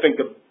 I think,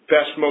 the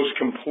best, most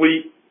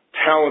complete,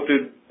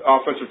 talented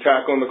offensive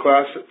tackle in the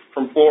class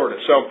from Florida.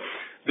 So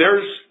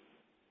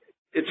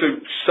it's a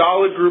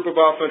solid group of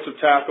offensive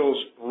tackles,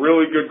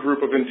 really good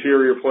group of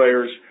interior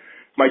players.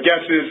 My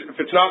guess is if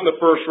it's not in the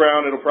first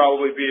round, it'll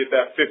probably be at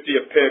that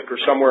 50th pick or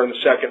somewhere in the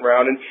second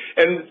round.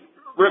 And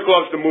Rick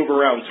loves to move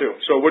around too,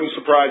 so it wouldn't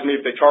surprise me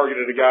if they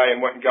targeted a guy and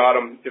went and got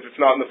him. If it's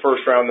not in the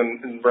first round, then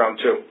in round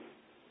 2.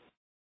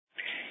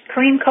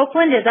 Kareem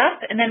Copeland is up,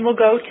 and then we'll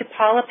go to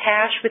Paula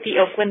Pash with the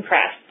Oakland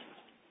Press.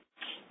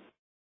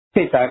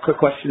 Hey, Todd, quick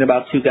question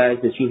about two guys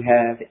that you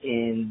have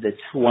in the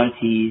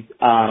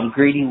 20s,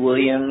 Greedy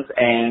Williams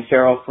and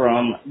Farrell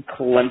from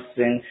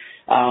Clemson.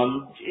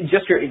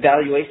 Just your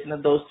evaluation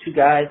of those two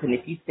guys, and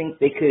if you think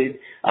they could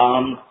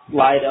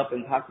light up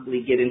and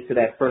possibly get into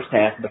that first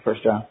half of the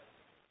first round.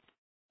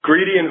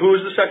 Greedy, and who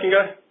was the second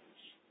guy?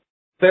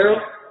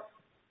 Farrell.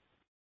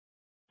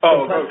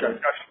 Oh, okay.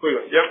 Gotcha.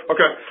 Cleveland. Yep.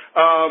 Okay.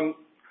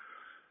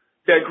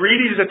 Yeah,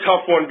 Greedy's a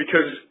tough one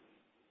because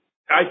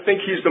I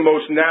think he's the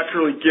most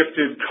naturally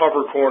gifted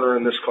cover corner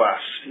in this class.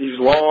 He's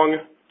long,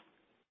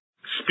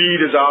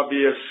 speed is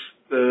obvious.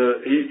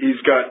 He's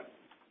got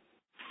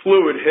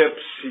fluid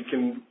hips. He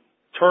can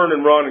turn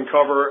and run and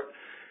cover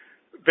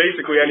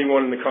basically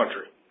anyone in the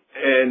country.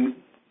 And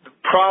the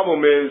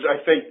problem is, I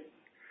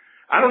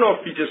don't know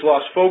if he just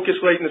lost focus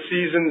late in the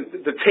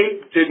season. The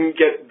tape didn't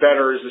get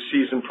better as the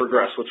season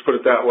progressed, let's put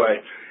it that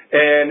way.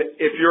 And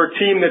if you're a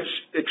team that's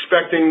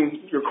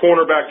expecting your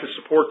cornerback to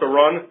support the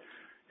run,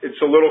 it's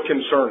a little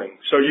concerning.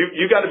 So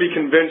you got to be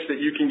convinced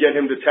that you can get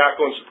him to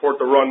tackle and support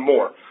the run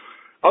more.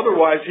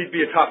 Otherwise, he'd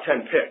be a top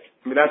 10 pick.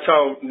 I mean, that's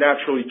how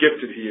naturally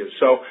gifted he is.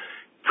 So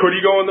could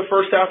he go in the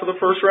first half of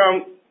the first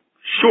round?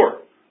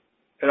 Sure.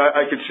 And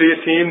I could see a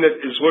team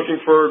that is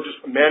looking for just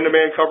a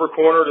man-to-man cover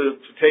corner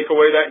to take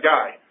away that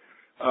guy.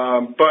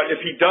 But if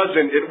he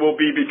doesn't, it will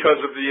be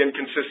because of the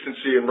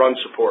inconsistency in run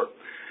support.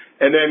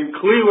 And then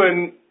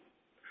Cleveland's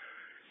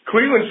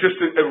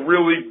just a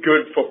really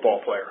good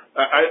football player.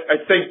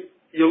 I think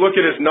you look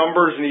at his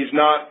numbers and he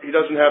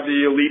doesn't have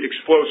the elite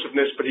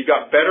explosiveness, but he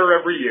got better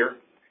every year.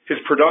 His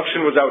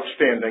production was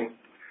outstanding.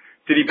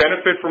 Did he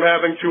benefit from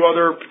having two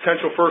other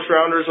potential first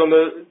rounders on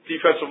the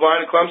defensive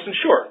line at Clemson?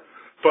 Sure.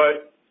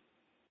 But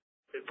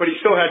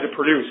he still had to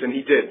produce, and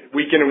he did,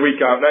 week in and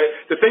week out. And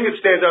the thing that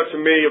stands out to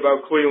me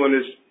about Cleveland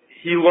is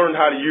he learned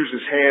how to use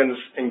his hands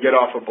and get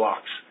off of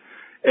blocks.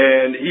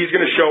 And he's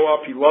going to show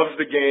up. He loves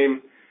the game.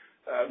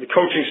 The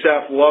coaching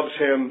staff loves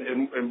him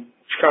and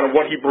kind of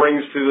what he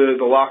brings to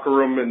the locker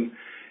room, and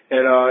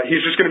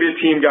he's just going to be a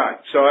team guy.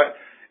 So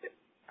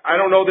I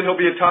don't know that he'll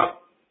be a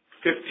top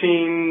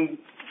 15,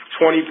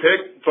 20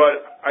 pick,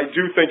 but I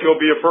do think he'll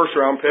be a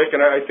first-round pick,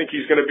 and I think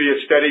he's going to be a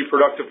steady,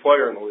 productive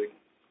player in the league.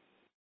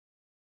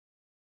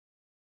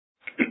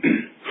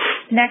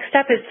 Next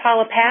up is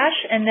Paula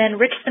Pash, and then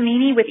Rich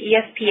Samini with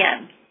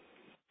ESPN.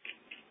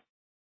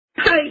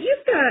 Hi,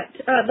 you've got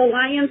the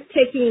Lions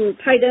taking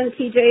tight end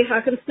T.J.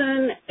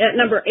 Hawkinson at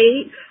number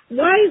 8.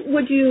 Why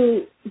would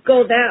you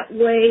go that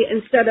way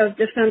instead of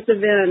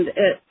defensive end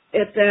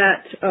at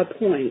that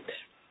point?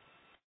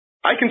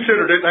 I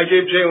considered it, and I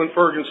gave Jalen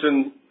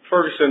Ferguson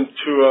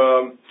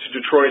to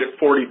Detroit at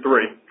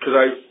 43 because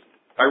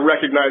I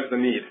recognize the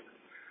need.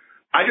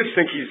 I just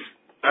think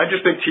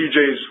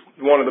TJ's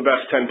one of the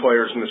best 10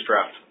 players in this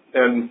draft.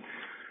 And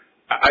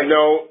I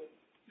know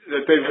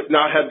that they've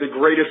not had the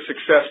greatest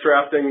success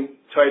drafting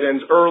tight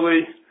ends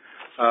early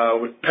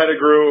with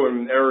Pettigrew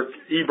and Eric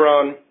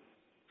Ebron.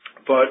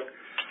 But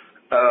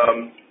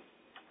I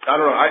don't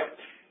know.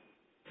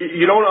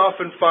 You don't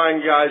often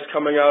find guys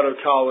coming out of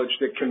college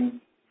that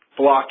can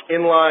block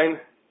inline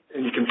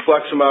and you can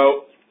flex them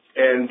out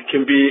and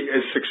can be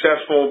as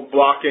successful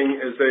blocking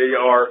as they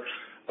are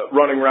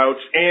running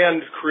routes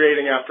and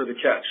creating after the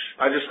catch.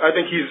 I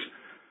think he's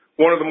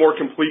one of the more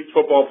complete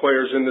football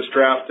players in this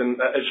draft, and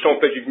I just don't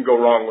think you can go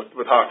wrong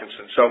with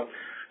Hawkinson. So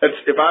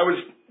if I was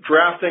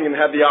drafting and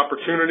had the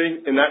opportunity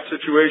in that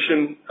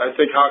situation, I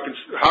think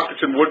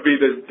Hawkinson would be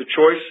the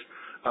choice.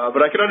 But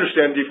I could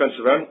understand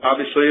defensive end,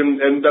 obviously,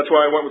 and that's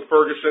why I went with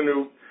Ferguson,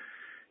 who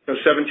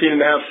 17.5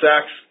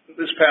 sacks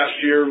this past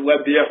year,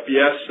 led the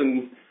FBS,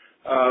 and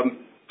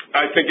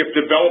I think if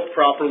developed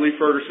properly,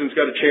 Ferguson's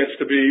got a chance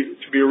to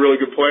be a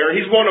really good player.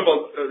 He's one of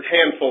a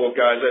handful of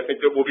guys I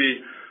think that will be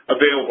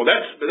available.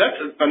 That's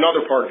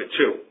another part of it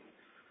too.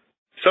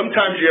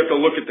 Sometimes you have to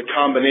look at the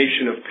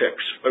combination of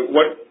picks.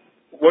 Like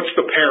what's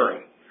the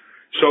pairing?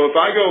 So if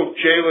I go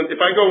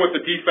with the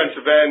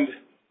defensive end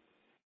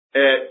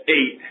at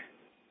 8,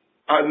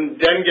 I'm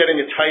then getting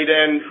a tight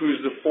end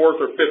who's the 4th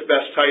or 5th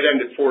best tight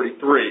end at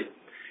 43.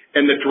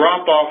 And the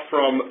drop off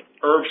from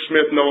Irv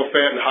Smith, Noah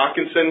Fant, and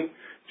Hawkinson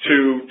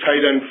to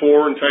tight end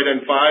 4 and tight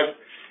end 5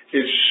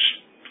 is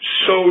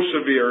so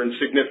severe and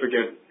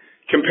significant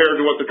compared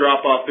to what the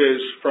drop off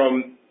is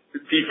from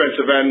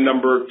defensive end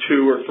number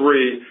 2 or 3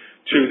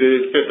 to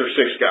the 5th or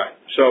 6th guy.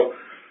 So,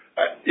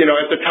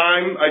 at the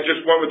time I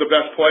just went with the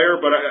best player,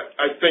 but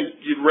I think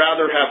you'd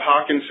rather have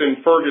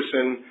Hawkinson,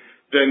 Ferguson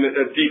than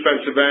a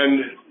defensive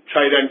end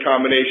tight end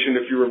combination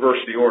if you reverse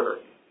the order.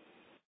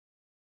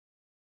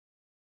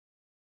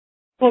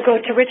 We'll go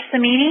to Rich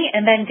Samini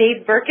and then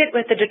Dave Burkett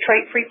with the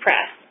Detroit Free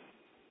Press.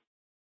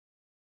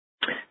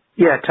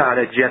 Yeah, Todd,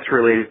 a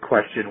Jets-related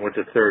question with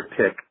the third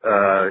pick.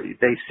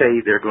 They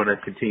say they're going to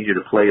continue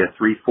to play a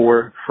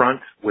 3-4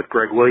 front with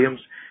Greg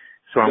Williams.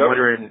 So I'm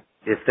wondering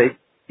if they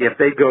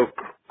go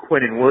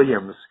Quinnen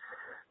Williams,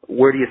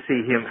 where do you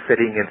see him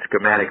fitting in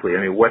schematically?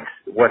 I mean,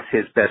 what's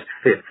his best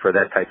fit for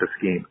that type of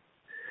scheme?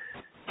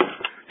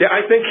 Yeah,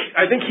 I think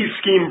he's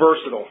scheme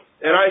versatile.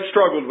 And I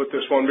struggled with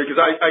this one because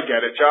I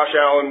get it. Josh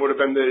Allen would have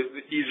been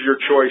the easier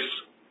choice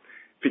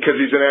because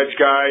he's an edge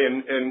guy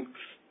and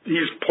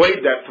he's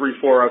played that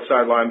 3-4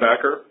 outside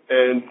linebacker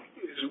and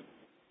is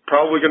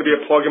probably going to be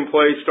a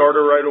plug-and-play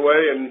starter right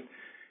away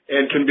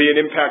and can be an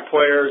impact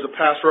player as a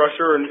pass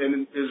rusher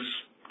and is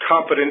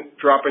competent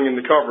dropping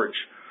into coverage.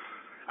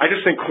 I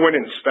just think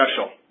Quinnen's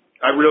special.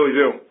 I really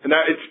do. And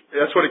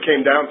that's what it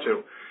came down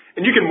to.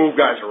 And you can move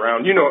guys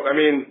around. You know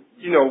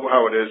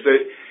how it is.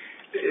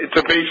 It's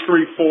a base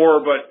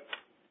 3-4, but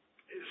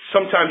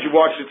sometimes you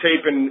watch the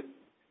tape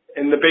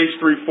and the base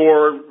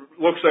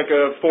 3-4 looks like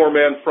a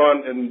 4-man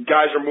front and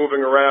guys are moving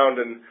around.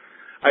 And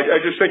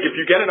I just think if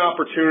you get an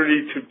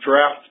opportunity to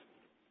draft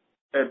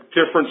a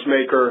difference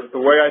maker the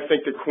way I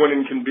think that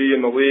Quinnen can be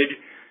in the league,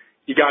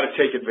 you got to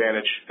take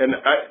advantage. And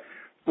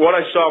what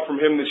I saw from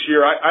him this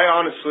year, I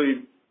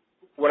honestly,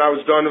 when I was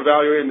done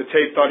evaluating the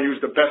tape, thought he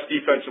was the best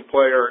defensive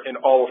player in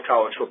all of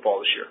college football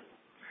this year.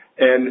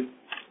 And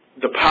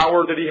the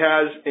power that he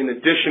has, in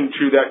addition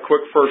to that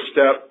quick first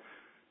step,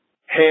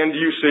 hand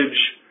usage,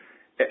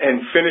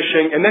 and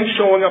finishing, and then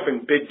showing up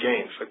in big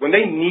games. Like when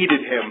they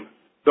needed him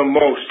the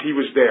most, he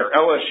was there.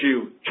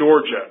 LSU,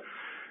 Georgia,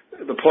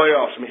 the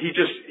playoffs. I mean,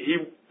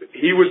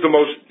 he was the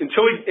most,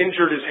 until he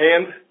injured his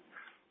hand,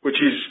 which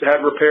he's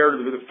had repaired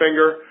with a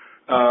finger,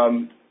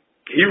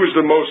 he was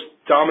the most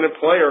dominant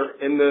player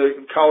in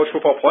the college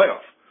football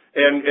playoff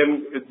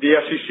and the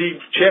SEC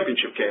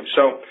championship game.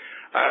 So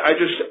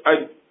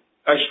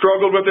I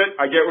struggled with it.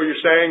 I get what you're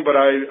saying, but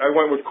I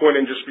went with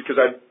Quinnen just because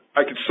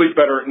I could sleep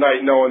better at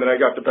night knowing that I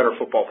got the better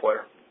football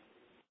player.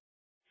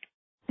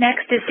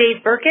 Next is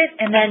Dave Burkett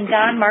and then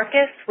Don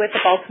Marcus with the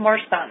Baltimore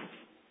Sun.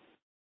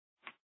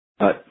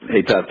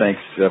 Hey, Todd, thanks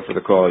for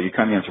the call. You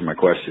kind of answered my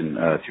question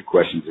 2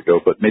 questions ago,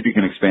 but maybe you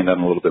can expand on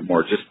it a little bit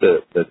more. Just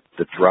the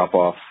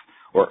drop-off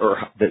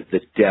or the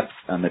depth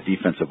on the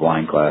defensive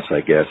line class, I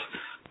guess,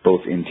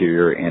 both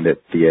interior and at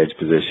the edge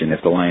position.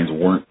 If the Lions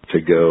weren't to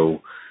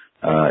go,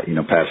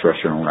 pass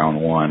rusher in round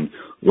 1,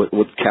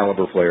 what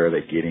caliber player are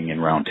they getting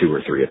in round 2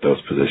 or 3 at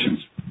those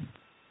positions?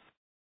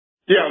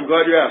 Yeah, I'm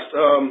glad you asked.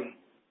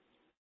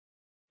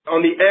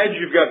 On the edge,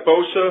 you've got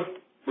Bosa,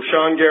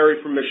 Rashawn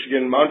Gary from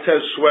Michigan,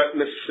 Montez Sweat,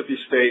 Mississippi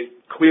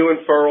State,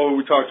 Cleveland Ferrell, who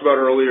we talked about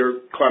earlier,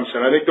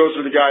 Clemson. I think those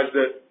are the guys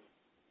that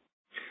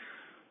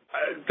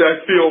I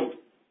feel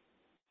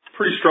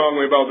pretty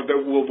strongly about that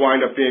will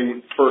wind up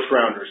being first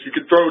rounders. You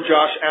could throw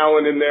Josh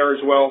Allen in there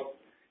as well.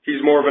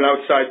 He's more of an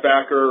outside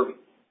backer,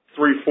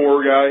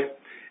 3-4 guy.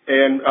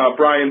 And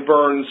Brian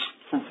Burns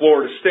from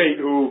Florida State,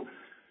 who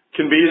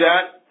can be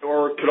that,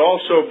 or could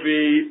also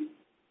be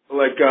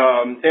like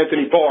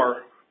Anthony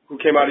Barr, who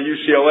came out of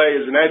UCLA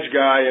as an edge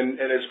guy and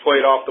has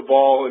played off the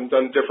ball and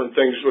done different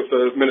things with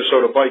the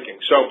Minnesota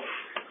Vikings. So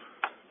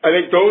I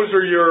think those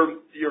are your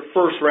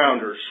first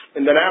rounders.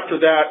 And then after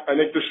that, I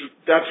think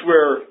that's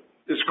where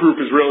this group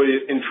is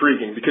really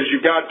intriguing because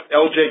you've got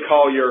L.J.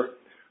 Collier,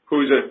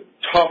 who's a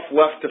tough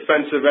left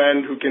defensive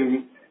end who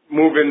can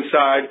move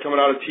inside coming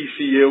out of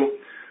TCU.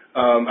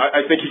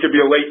 I think he could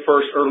be a late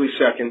first, early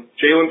second.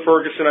 Jalen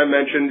Ferguson, I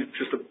mentioned,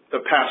 just a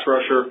pass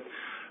rusher.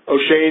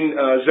 O'Shane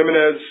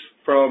Zimenez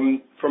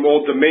from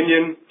Old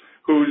Dominion,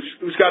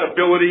 who's got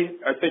ability.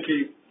 I think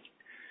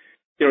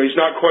he's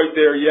not quite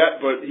there yet,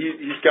 but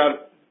he's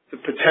got the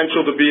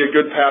potential to be a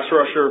good pass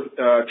rusher.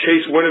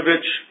 Chase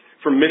Winovich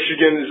from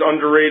Michigan is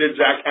underrated.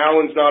 Zach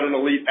Allen's not an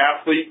elite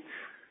athlete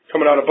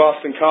coming out of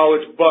Boston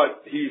College,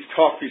 but he's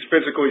tough, he's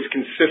physical, he's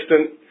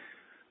consistent.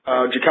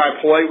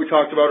 Ja'Kai Polite, we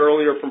talked about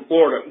earlier, from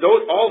Florida.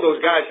 All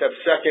those guys have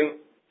second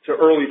to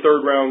early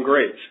third round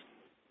grades.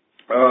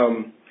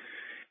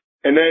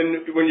 And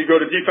then when you go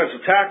to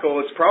defensive tackle,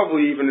 it's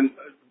probably even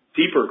a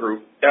deeper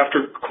group.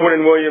 After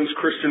Quinnen Williams,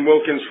 Christian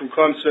Wilkins from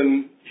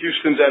Clemson,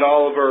 Houston's Ed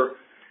Oliver,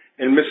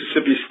 and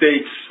Mississippi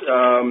State's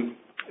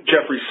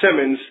Jeffrey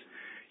Simmons,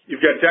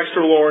 you've got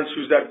Dexter Lawrence,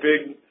 who's that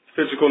big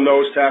physical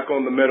nose tackle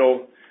in the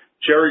middle.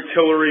 Jerry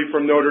Tillery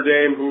from Notre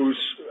Dame, whose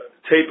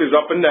tape is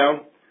up and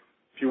down.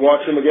 If you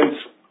watch him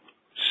against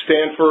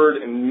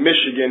Stanford and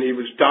Michigan, he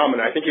was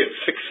dominant. I think he had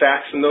 6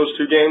 sacks in those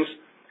 2 games,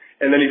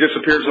 and then he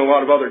disappears in a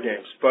lot of other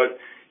games. But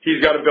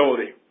he's got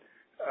ability.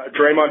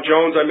 Draymond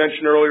Jones, I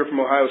mentioned earlier, from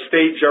Ohio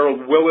State.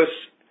 Gerald Willis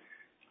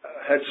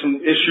had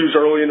some issues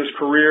early in his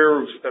career.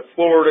 Was at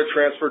Florida,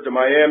 transferred to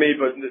Miami,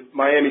 but the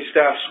Miami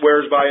staff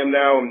swears by him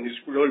now, and he's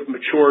really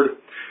matured.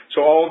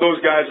 So all of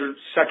those guys are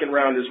second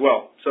round as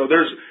well. So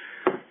there's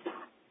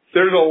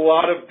a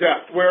lot of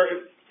depth.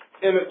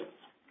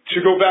 To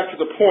go back to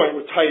the point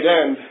with tight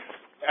end,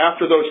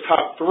 after those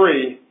top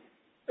 3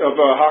 of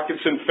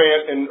Hawkinson,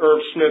 Fant, and Irv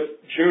Smith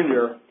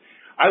Jr.,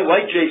 I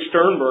like Jay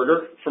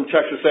Sternberger from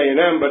Texas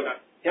A&M, but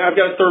I've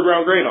got a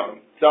third-round grade on him.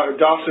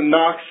 Dawson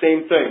Knox,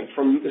 same thing,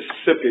 from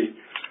Mississippi.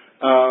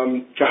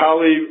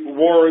 Kahali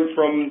Warren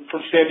from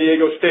San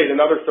Diego State,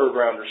 another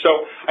third-rounder.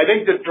 So I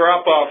think the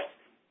drop-off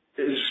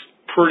is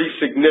pretty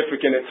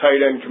significant at tight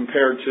end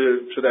compared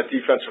to that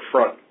defensive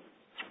front.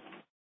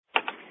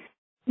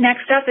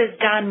 Next up is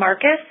Don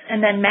Marcus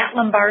and then Matt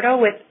Lombardo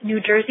with New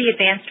Jersey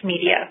Advanced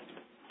Media.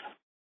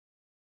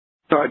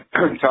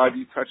 Todd,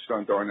 you touched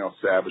on Darnell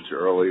Savage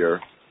earlier.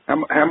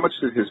 How much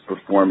did his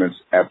performance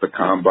at the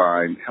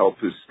Combine help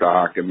his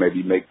stock and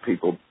maybe make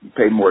people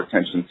pay more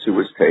attention to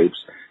his tapes?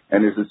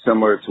 And is it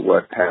similar to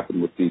what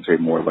happened with DJ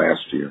Moore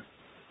last year?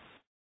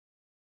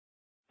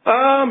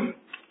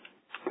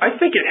 I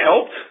think it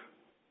helped,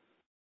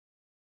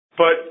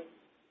 but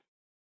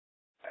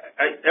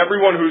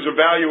everyone who's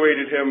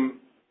evaluated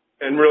him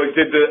and really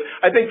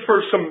I think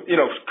for some,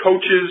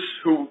 coaches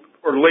who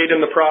are late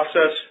in the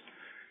process,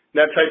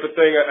 that type of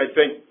thing, I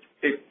think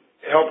it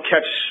helped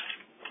catch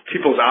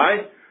people's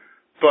eye,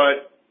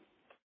 but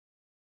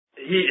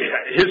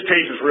his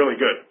tape is really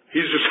good.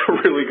 He's just a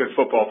really good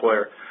football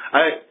player.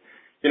 I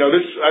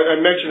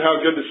mentioned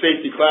how good the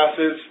safety class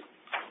is.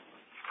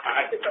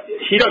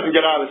 He doesn't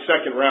get out of the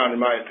second round, in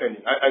my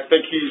opinion. I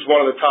think he's one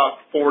of the top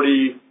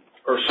 40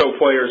 or so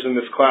players in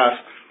this class.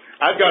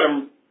 I've got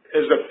him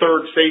as the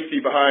third safety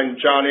behind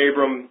John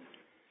Abram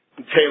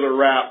and Taylor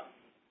Rapp,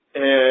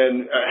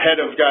 and ahead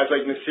of guys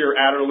like Nasir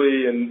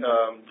Adderley and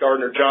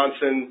Gardner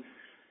Johnson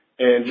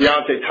and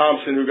Deontay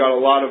Thompson, who got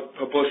a lot of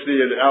publicity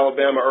at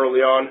Alabama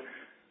early on.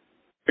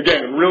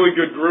 Again, really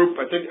good group.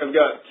 I think I've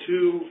got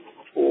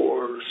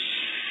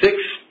 6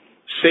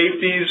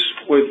 safeties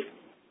with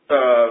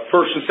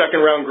first and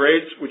second round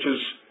grades, which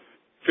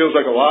feels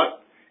like a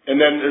lot, and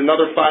then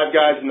another 5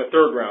 guys in the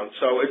third round.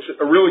 So it's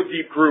a really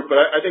deep group, but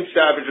I think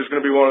Savage is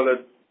going to be one of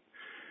the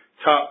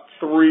top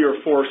 3 or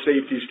 4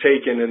 safeties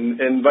taken,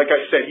 and like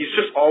I said, he's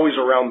just always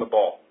around the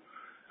ball.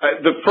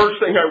 The first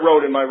thing I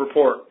wrote in my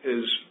report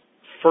is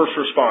first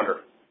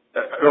responder.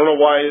 I don't know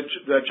why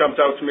that jumped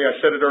out to me. I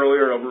said it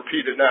earlier, and I'll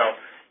repeat it now.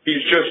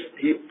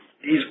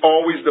 He's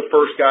always the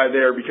first guy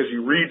there because he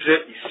reads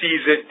it, he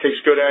sees it, takes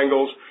good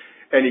angles,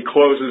 and he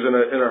closes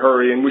in a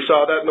hurry. And we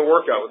saw that in the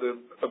workout with the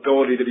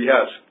ability that he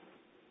has.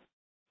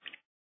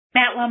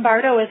 Matt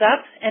Lombardo is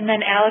up, and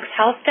then Alex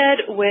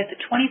Halstead with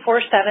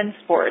 24/7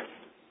 Sports.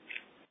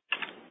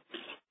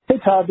 Hey,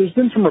 Todd, there's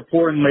been some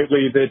reporting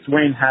lately that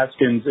Dwayne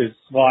Haskins is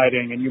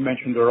sliding, and you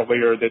mentioned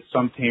earlier that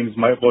some teams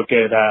might look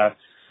at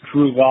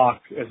Drew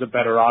Lock as a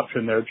better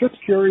option there. Just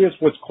curious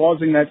what's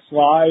causing that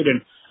slide,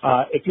 and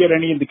if you had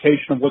any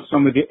indication of what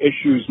some of the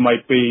issues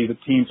might be that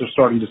teams are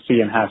starting to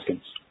see in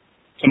Haskins.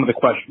 Some of the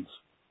questions.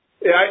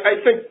 Yeah, I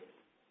think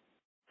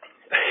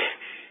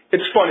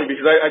it's funny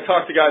because I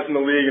talk to guys in the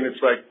league, and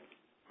it's like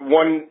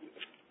one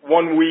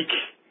week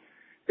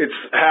it's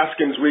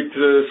Haskins' week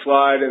to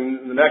slide,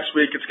 and the next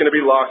week it's going to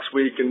be Lock's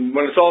week. And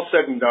when it's all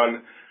said and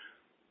done,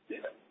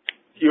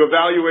 you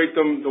evaluate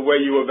them the way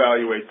you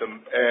evaluate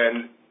them,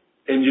 and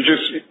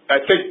I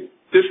think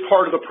this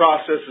part of the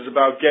process is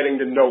about getting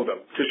to know them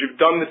because you've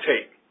done the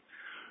tape.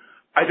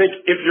 I think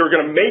if you're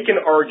going to make an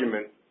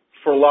argument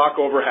for Lock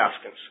over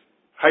Haskins,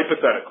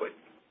 hypothetically,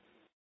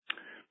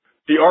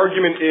 the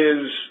argument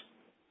is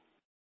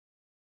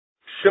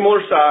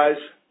similar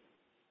size,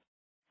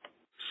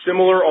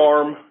 similar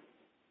arm,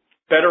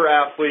 better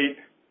athlete,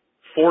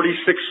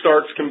 46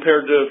 starts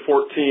compared to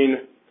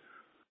 14,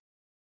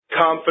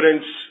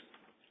 confidence,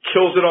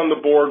 kills it on the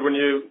board when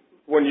you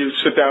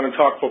sit down and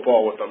talk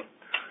football with them.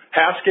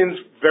 Haskins,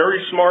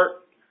 very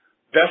smart,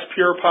 best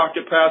pure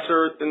pocket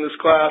passer in this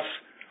class.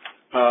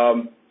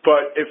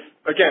 But if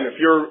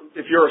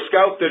you're a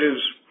scout that is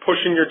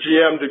pushing your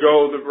GM to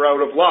go the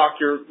route of Lock,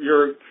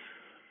 you're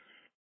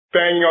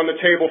banging on the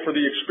table for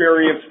the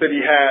experience that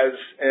he has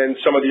and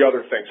some of the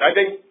other things. I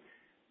think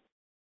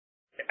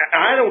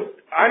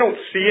I don't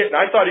see it, and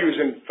I thought he was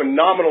in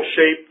phenomenal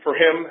shape for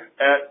him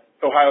at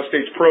Ohio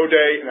State's Pro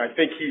Day, and I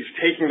think he's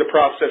taking the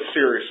process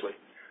seriously.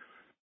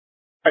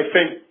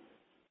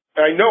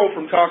 I know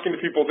from talking to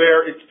people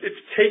there,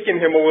 it's taken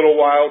him a little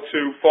while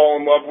to fall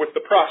in love with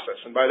the process,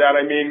 and by that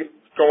I mean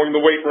going to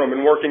the weight room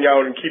and working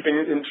out and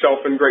keeping himself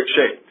in great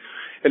shape.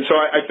 And so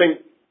I think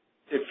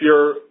if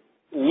you're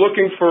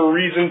looking for a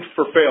reason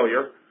for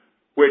failure,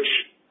 which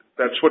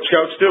that's what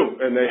scouts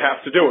do, and they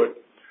have to do it,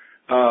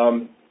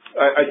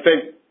 I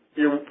think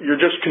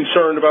you're just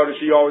concerned about is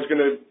he always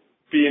going to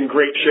be in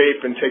great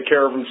shape and take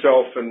care of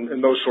himself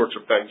and those sorts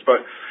of things.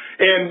 But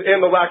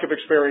and the lack of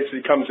experience that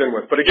he comes in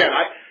with. But again,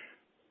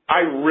 I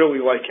really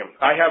like him.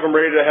 I have him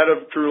rated ahead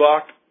of Drew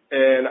Lock,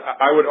 and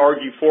I would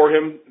argue for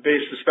him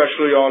based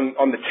especially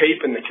on the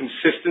tape and the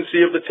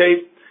consistency of the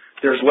tape.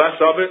 There's less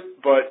of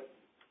it, but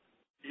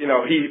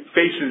he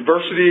faced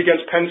adversity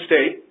against Penn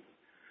State,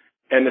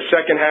 and the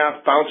second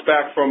half bounced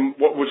back from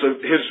what was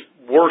his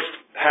worst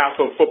half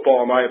of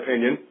football, in my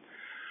opinion.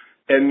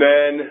 And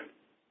then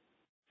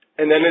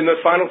in the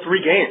final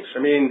 3 games, I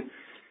mean,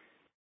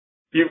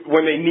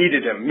 when they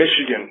needed him,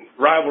 Michigan,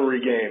 rivalry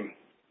game,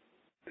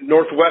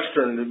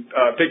 Northwestern,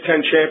 Big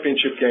Ten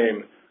championship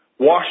game,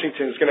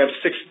 Washington is going to have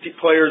 60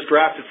 players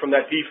drafted from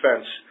that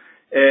defense,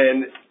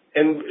 and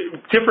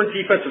different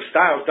defensive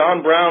styles. Don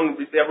Brown,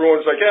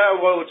 everyone's like, yeah,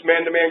 well, it's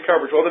man-to-man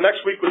coverage. Well, the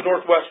next week was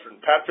Northwestern.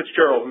 Pat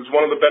Fitzgerald, who's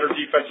one of the better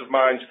defensive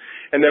minds.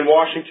 And then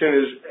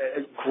Washington is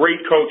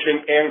great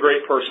coaching and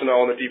great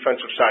personnel on the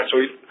defensive side.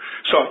 So he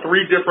saw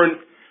 3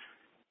 different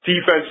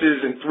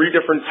defenses and 3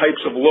 different types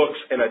of looks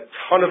and a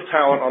ton of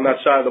talent on that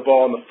side of the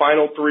ball in the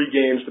final 3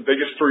 games, the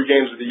biggest 3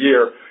 games of the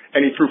year,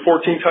 and he threw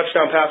 14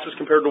 touchdown passes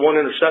compared to 1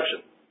 interception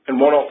and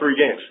won all 3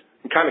 games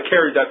and kind of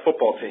carried that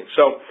football team.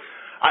 So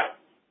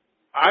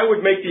I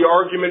would make the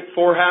argument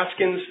for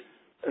Haskins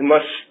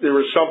unless there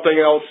was something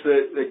else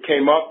that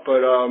came up,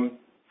 but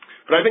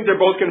I think they're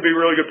both going to be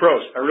really good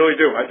pros. I really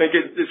do. I think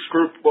this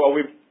group,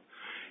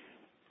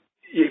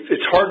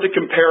 it's hard to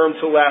compare them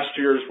to last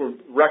year's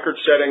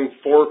record-setting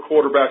 4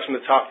 quarterbacks in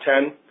the top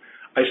 10.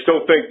 I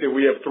still think that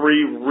we have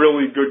 3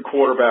 really good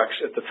quarterbacks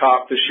at the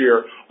top this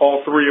year,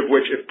 all 3 of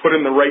which, if put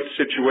in the right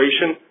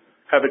situation,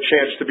 have a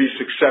chance to be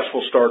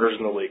successful starters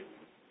in the league.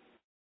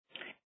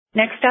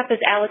 Next up is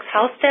Alex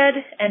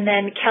Halstead, and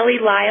then Kelly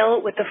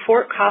Lyle with the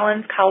Fort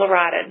Collins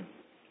Colorado.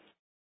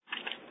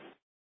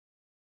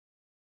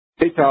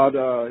 Hey, Todd.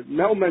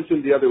 Mel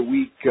mentioned the other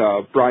week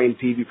Brian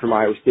Peavy from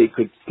Iowa State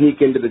could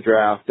sneak into the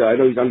draft. I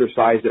know he's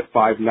undersized at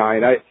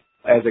 5'9".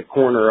 As a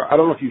corner. I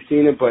don't know if you've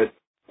seen it, but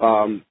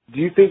do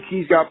you think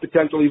he's got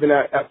potential even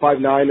at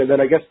 5'9"? And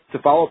then I guess to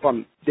follow up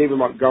on David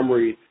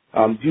Montgomery,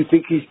 do you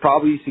think he's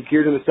probably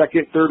secured in the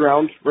 2nd, 3rd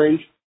round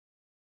range?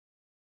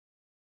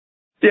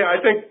 Yeah,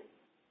 I think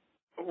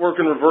work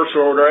in reverse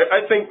order.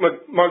 I think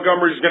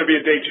Montgomery's going to be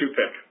a day 2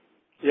 pick.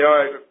 You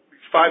know,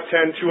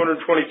 5'10",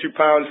 222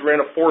 pounds,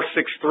 ran a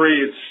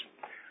 4.63. It's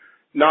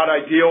not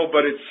ideal,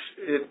 but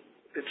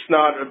it's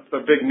not a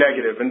big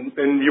negative.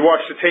 And you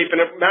watch the tape, and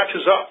it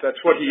matches up.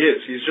 That's what he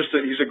is. He's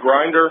a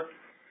grinder.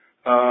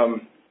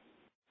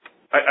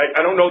 I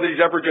don't know that he's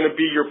ever going to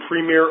be your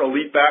premier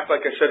elite back,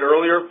 like I said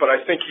earlier, but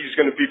I think he's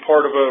going to be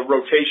part of a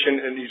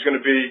rotation, and he's going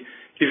to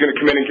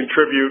come in and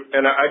contribute.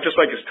 And I just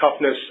like his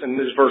toughness and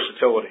his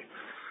versatility.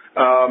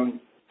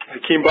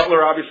 Hakeem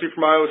Butler, obviously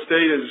from Iowa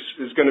State,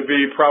 is going to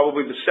be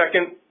probably the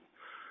 2nd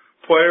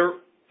player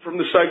from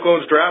the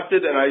Cyclones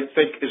drafted, and I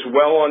think is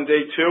well on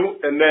day 2.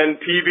 And then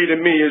Peavy, to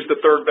me, is the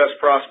 3rd best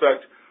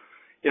prospect.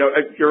 You know,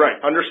 you're right,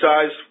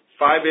 undersized,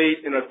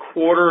 5'8" and a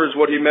quarter is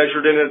what he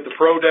measured in at the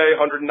pro day,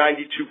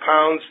 192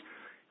 pounds.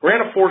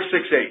 Ran a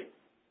 4.68.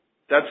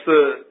 That's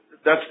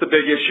the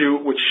big issue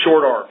with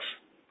short arms.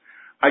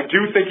 I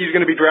do think he's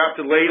going to be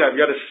drafted late. I've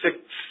got a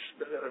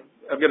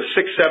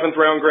 6th, 7th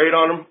round grade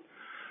on him.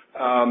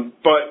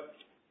 But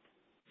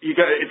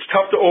it's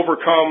tough to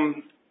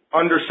overcome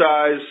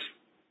undersized,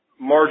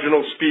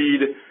 marginal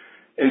speed,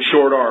 and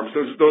short arms.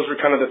 Those are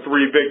kind of the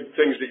 3 big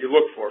things that you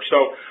look for.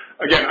 So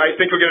again, I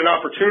think he'll get an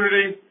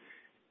opportunity.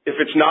 If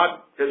it's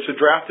not as a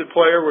drafted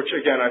player, which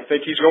again I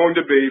think he's going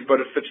to be, but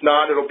if it's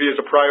not, it'll be as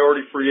a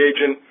priority free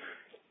agent.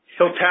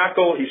 He'll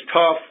tackle. He's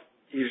tough.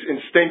 He's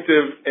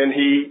instinctive, and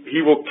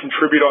he will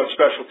contribute on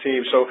special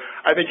teams. So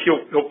I think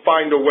he'll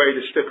find a way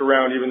to stick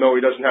around, even though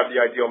he doesn't have the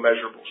ideal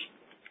measurables.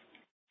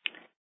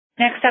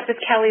 Next up is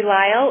Kelly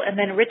Lyle, and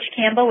then Rich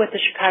Campbell with the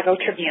Chicago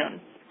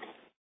Tribune.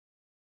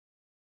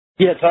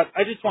 Yeah, Todd,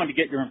 I just wanted to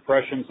get your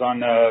impressions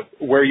on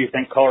where you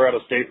think Colorado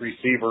State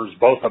receivers,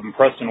 both of them,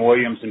 Preston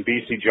Williams and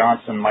B.C.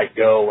 Johnson, might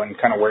go, and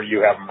kind of where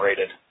you have them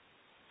rated.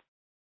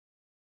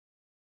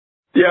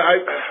 Yeah,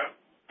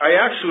 I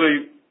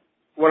actually,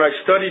 when I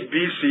studied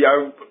B.C.,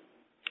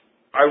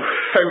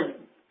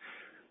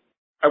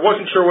 I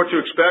wasn't sure what to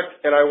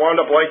expect, and I wound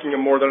up liking him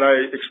more than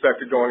I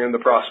expected going into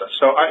the process.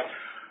 So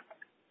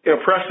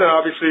Preston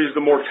obviously is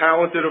the more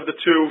talented of the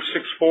 2,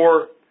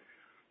 6'4",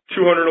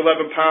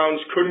 211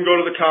 pounds, couldn't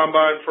go to the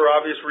combine for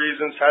obvious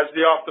reasons, has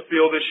the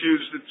off-the-field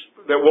issues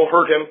that will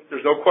hurt him.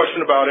 There's no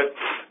question about it.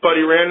 But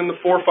he ran in the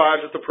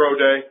 4.5s at the pro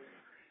day,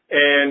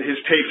 and his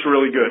tape's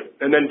really good.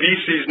 And then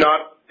BC's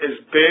not as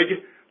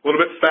big, a little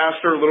bit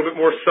faster, a little bit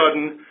more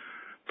sudden.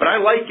 But I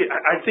like it.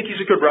 I think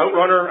he's a good route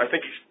runner. I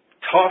think he's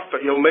tough.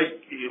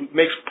 He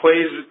makes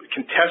plays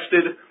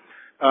contested.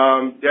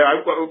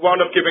 I wound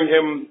up giving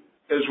him,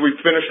 as we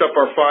finished up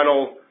our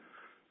final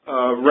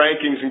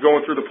rankings and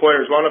going through the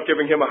players, wound up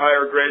giving him a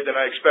higher grade than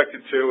I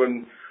expected to.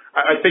 And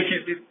I think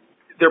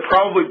they're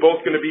probably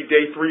both going to be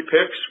day 3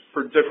 picks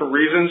for different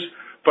reasons,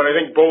 but I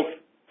think both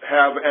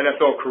have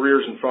NFL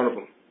careers in front of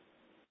them.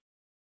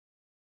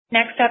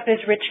 Next up is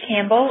Rich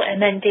Campbell,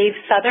 and then Dave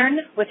Southern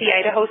with the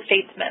Idaho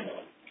Statesman.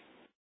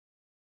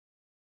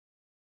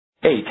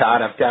 Hey,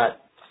 Todd, I've got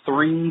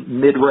 3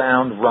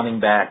 mid-round running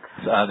backs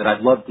that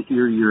I'd love to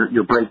hear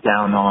your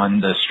breakdown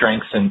on the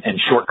strengths and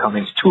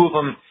shortcomings. 2 of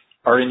them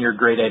are in your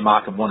grade A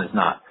mock and 1 is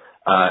not.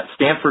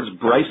 Stanford's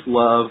Bryce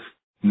Love,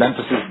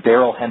 Memphis's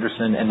Darrell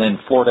Henderson, and then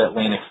Florida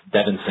Atlantic's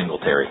Devin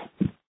Singletary.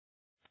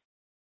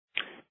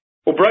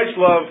 Well, Bryce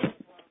Love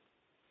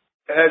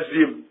has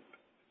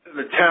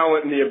the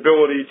talent and the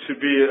ability to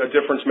be a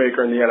difference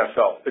maker in the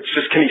NFL. It's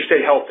just, can he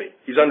stay healthy?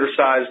 He's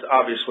undersized,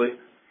 obviously,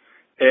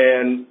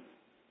 and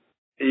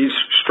he's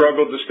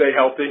struggled to stay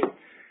healthy.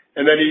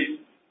 And then he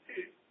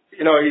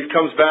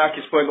comes back,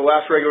 he's playing the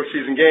last regular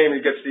season game,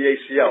 and he gets the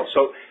ACL.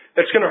 So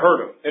that's going to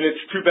hurt him. And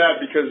it's too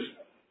bad because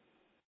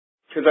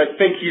I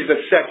think he's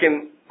a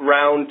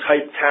second-round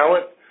type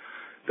talent.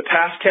 The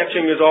pass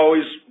catching has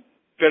always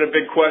been a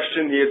big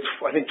question. He had,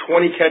 I think,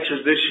 20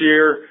 catches this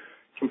year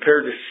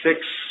compared to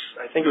 6.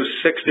 I think it was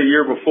 6 the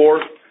year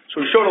before.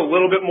 So he showed a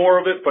little bit more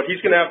of it, but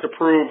he's going to have to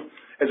prove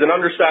as an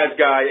undersized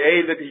guy,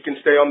 A, that he can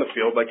stay on the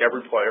field like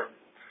every player,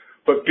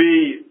 but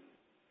B,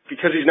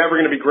 because he's never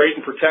going to be great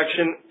in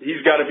protection, he's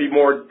got to be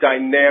more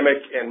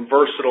dynamic and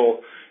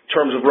versatile in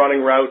terms of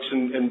running routes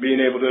and being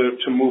able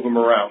to move them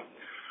around.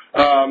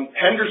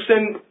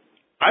 Henderson,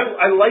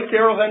 I like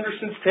Darrell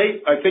Henderson's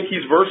tape. I think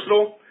he's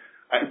versatile.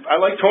 I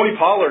like Tony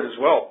Pollard as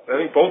well. I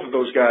think both of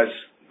those guys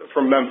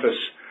from Memphis.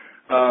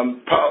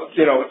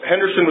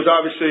 Henderson was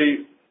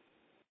obviously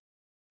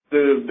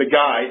the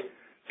guy.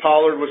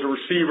 Pollard was a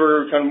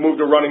receiver, kind of moved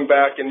to running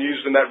back and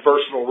used in that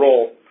versatile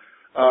role.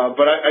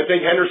 But I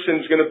think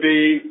Henderson's going to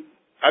be,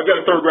 I've got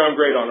a third-round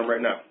grade on him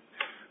right now.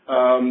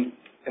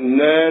 And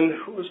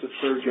then, who was the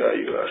third guy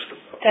you asked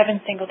about?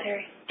 Devin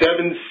Singletary.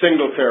 Devin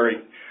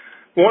Singletary.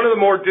 One of the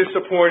more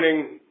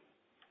disappointing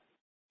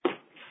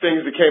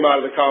things that came out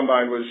of the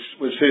combine was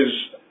his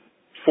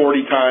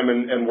 40 time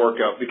and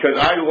workout, because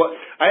I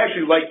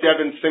actually like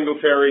Devin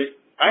Singletary.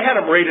 I had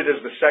him rated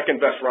as the second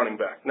best running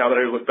back now that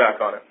I look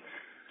back on it.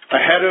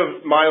 Ahead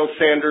of Miles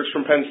Sanders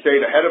from Penn State,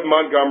 ahead of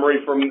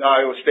Montgomery from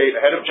Iowa State,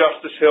 ahead of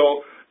Justice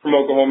Hill from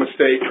Oklahoma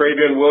State,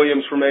 Travion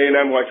Williams from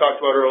A&M, who I talked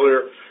about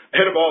earlier,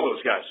 ahead of all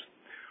those guys.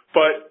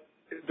 But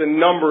the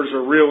numbers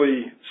are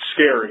really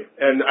scary.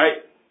 And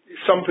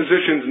some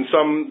positions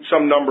and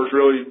some numbers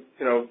really,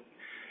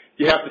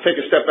 you have to take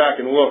a step back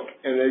and look,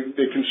 and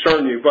they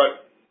concern you.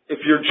 But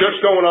if you're just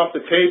going off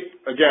the tape,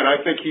 again,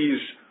 I think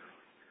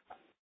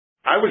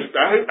I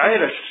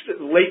had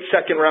a late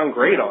second round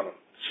grade on him.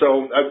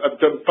 So I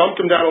bumped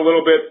him down a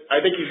little bit.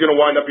 I think he's going to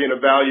wind up being a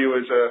value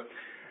as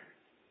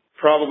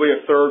probably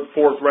a third,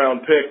 fourth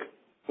round pick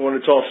when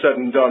it's all said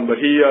and done. But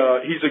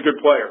he's a good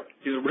player.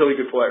 He's a really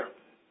good player.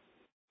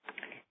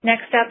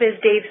 Next up is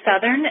Dave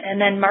Southern, and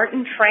then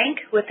Martin Frank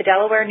with the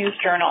Delaware News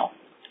Journal.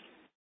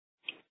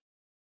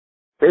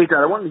 Hey,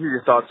 Todd, I wanted to hear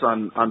your thoughts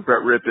on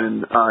Brett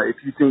Rippon. If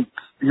you think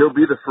he'll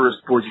be the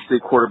first Boise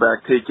State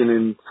quarterback taken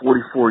in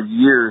 44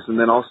 years, and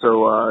then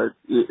also,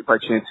 by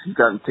chance, you've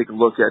gotten to take a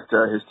look at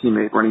his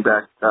teammate, running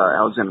back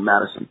Alexander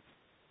Madison.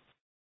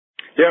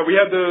 Yeah, we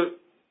had the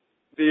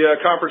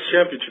conference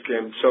championship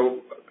game, so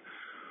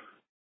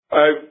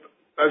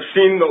I've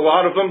seen a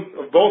lot of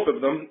them, of both of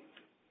them.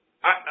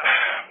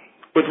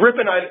 With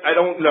Rippon, I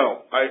don't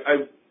know.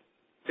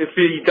 If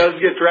he does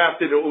get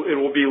drafted, it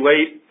will be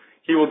late.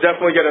 He will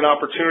definitely get an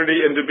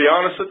opportunity. And to be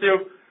honest with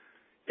you,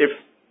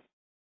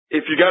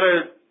 if you got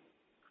to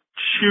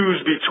choose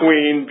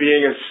between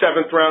being a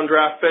seventh-round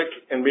draft pick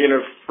and being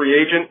a free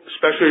agent,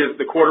 especially at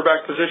the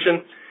quarterback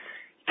position,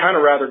 kind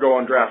of rather go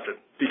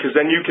undrafted, because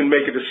then you can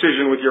make a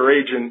decision with your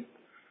agent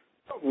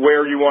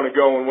where you want to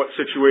go and what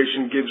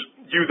situation gives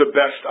you the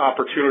best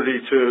opportunity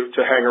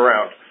to hang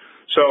around.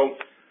 So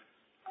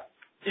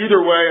either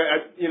way,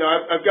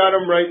 I've got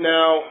him right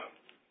now.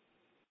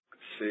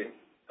 Let's see.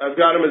 I've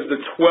got him as the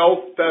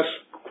 12th best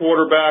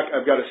quarterback.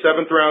 I've got a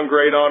seventh-round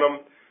grade on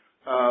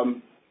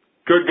him.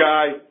 Good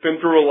guy,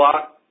 been through a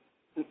lot,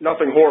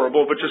 nothing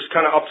horrible, but just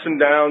kind of ups and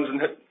downs,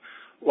 and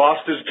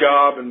lost his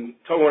job. And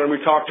when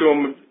we talked to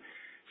him,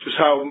 just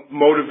how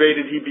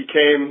motivated he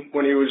became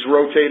when he was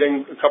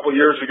rotating a couple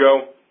years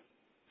ago,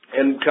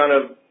 and kind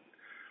of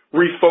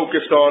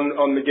refocused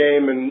on the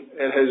game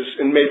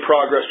and made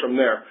progress from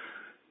there.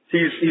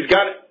 He's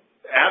got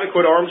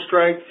adequate arm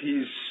strength.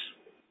 He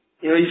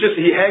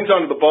hangs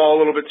onto the ball a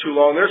little bit too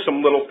long. There's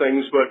some little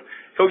things, but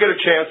he'll get a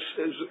chance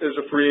as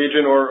a free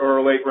agent or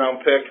a late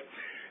round pick.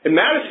 And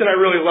Madison, I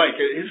really like.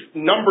 His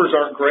numbers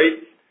aren't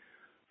great,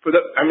 but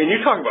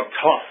you talk about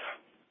tough.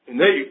 And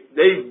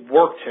they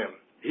worked him.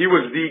 He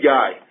was the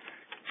guy.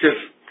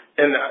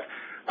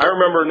 I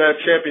remember in that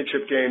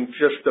championship game,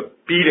 just the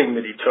beating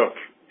that he took,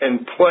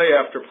 and play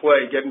after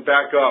play, getting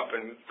back up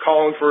and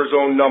calling for his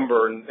own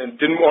number, and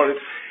didn't want to.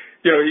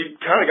 He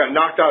kind of got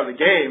knocked out of the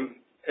game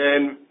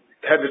and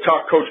had to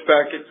talk coach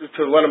back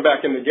to let him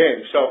back in the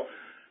game. So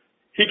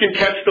he can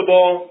catch the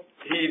ball.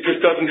 He just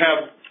doesn't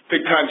have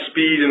big-time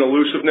speed and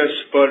elusiveness,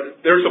 but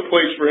there's a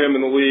place for him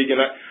in the league,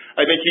 and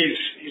I think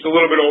he's a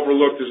little bit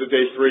overlooked as a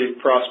day 3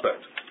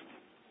 prospect.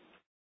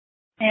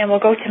 And we'll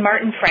go to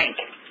Martin Frank.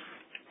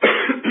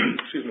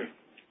 Excuse me.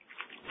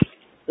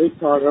 Hey,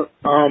 Todd.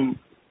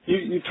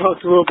 You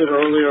talked a little bit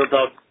earlier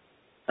about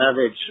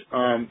average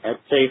at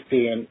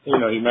safety, and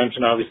you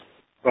mentioned obviously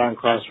strong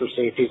class for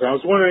safeties. I was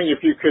wondering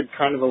if you could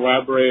kind of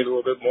elaborate a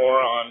little bit more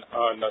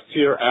on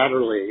Nasir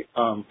Adderley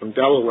from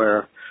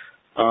Delaware.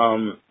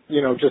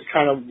 Just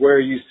kind of where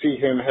you see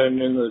him heading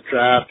into the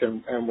draft,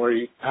 and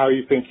how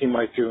you think he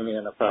might do in the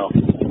NFL.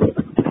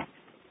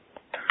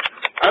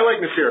 I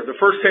like Nasir. The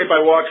first tape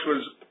I watched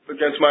was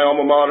against my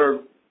alma mater,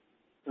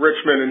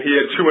 Richmond, and he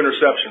had 2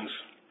 interceptions,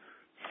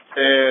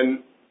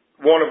 and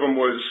one of them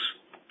was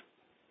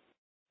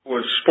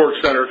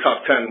Sports Center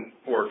top 10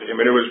 worthy. It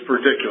was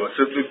ridiculous.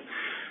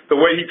 The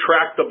way he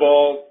tracked the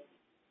ball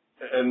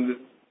and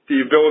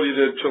the ability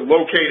to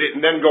locate it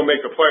and then go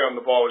make a play on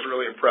the ball was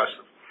really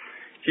impressive.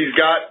 He's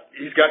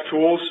got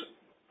tools.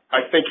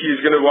 I think he's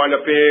going to wind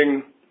up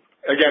being,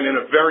 again, in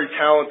a very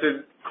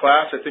talented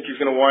class. I think he's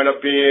going to wind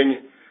up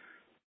being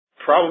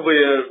probably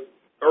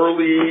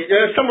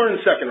somewhere in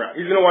the second round.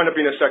 He's going to wind up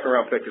being a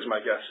second-round pick is my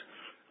guess.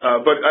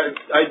 But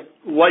I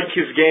like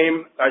his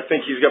game. I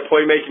think he's got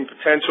playmaking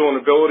potential and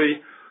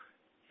ability,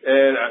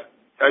 and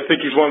I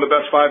think he's one of the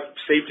best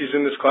 5 safeties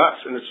in this class,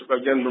 and it's,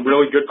 again, a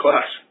really good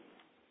class.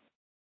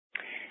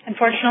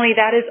 Unfortunately,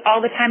 that is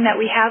all the time that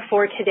we have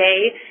for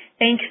today.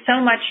 Thanks so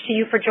much to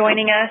you for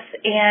joining us,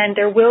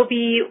 and we'll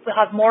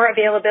have more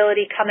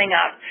availability coming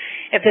up.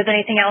 If there's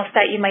anything else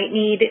that you might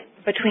need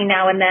between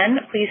now and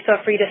then, please feel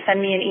free to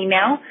send me an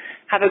email.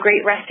 Have a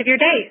great rest of your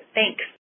day. Thanks.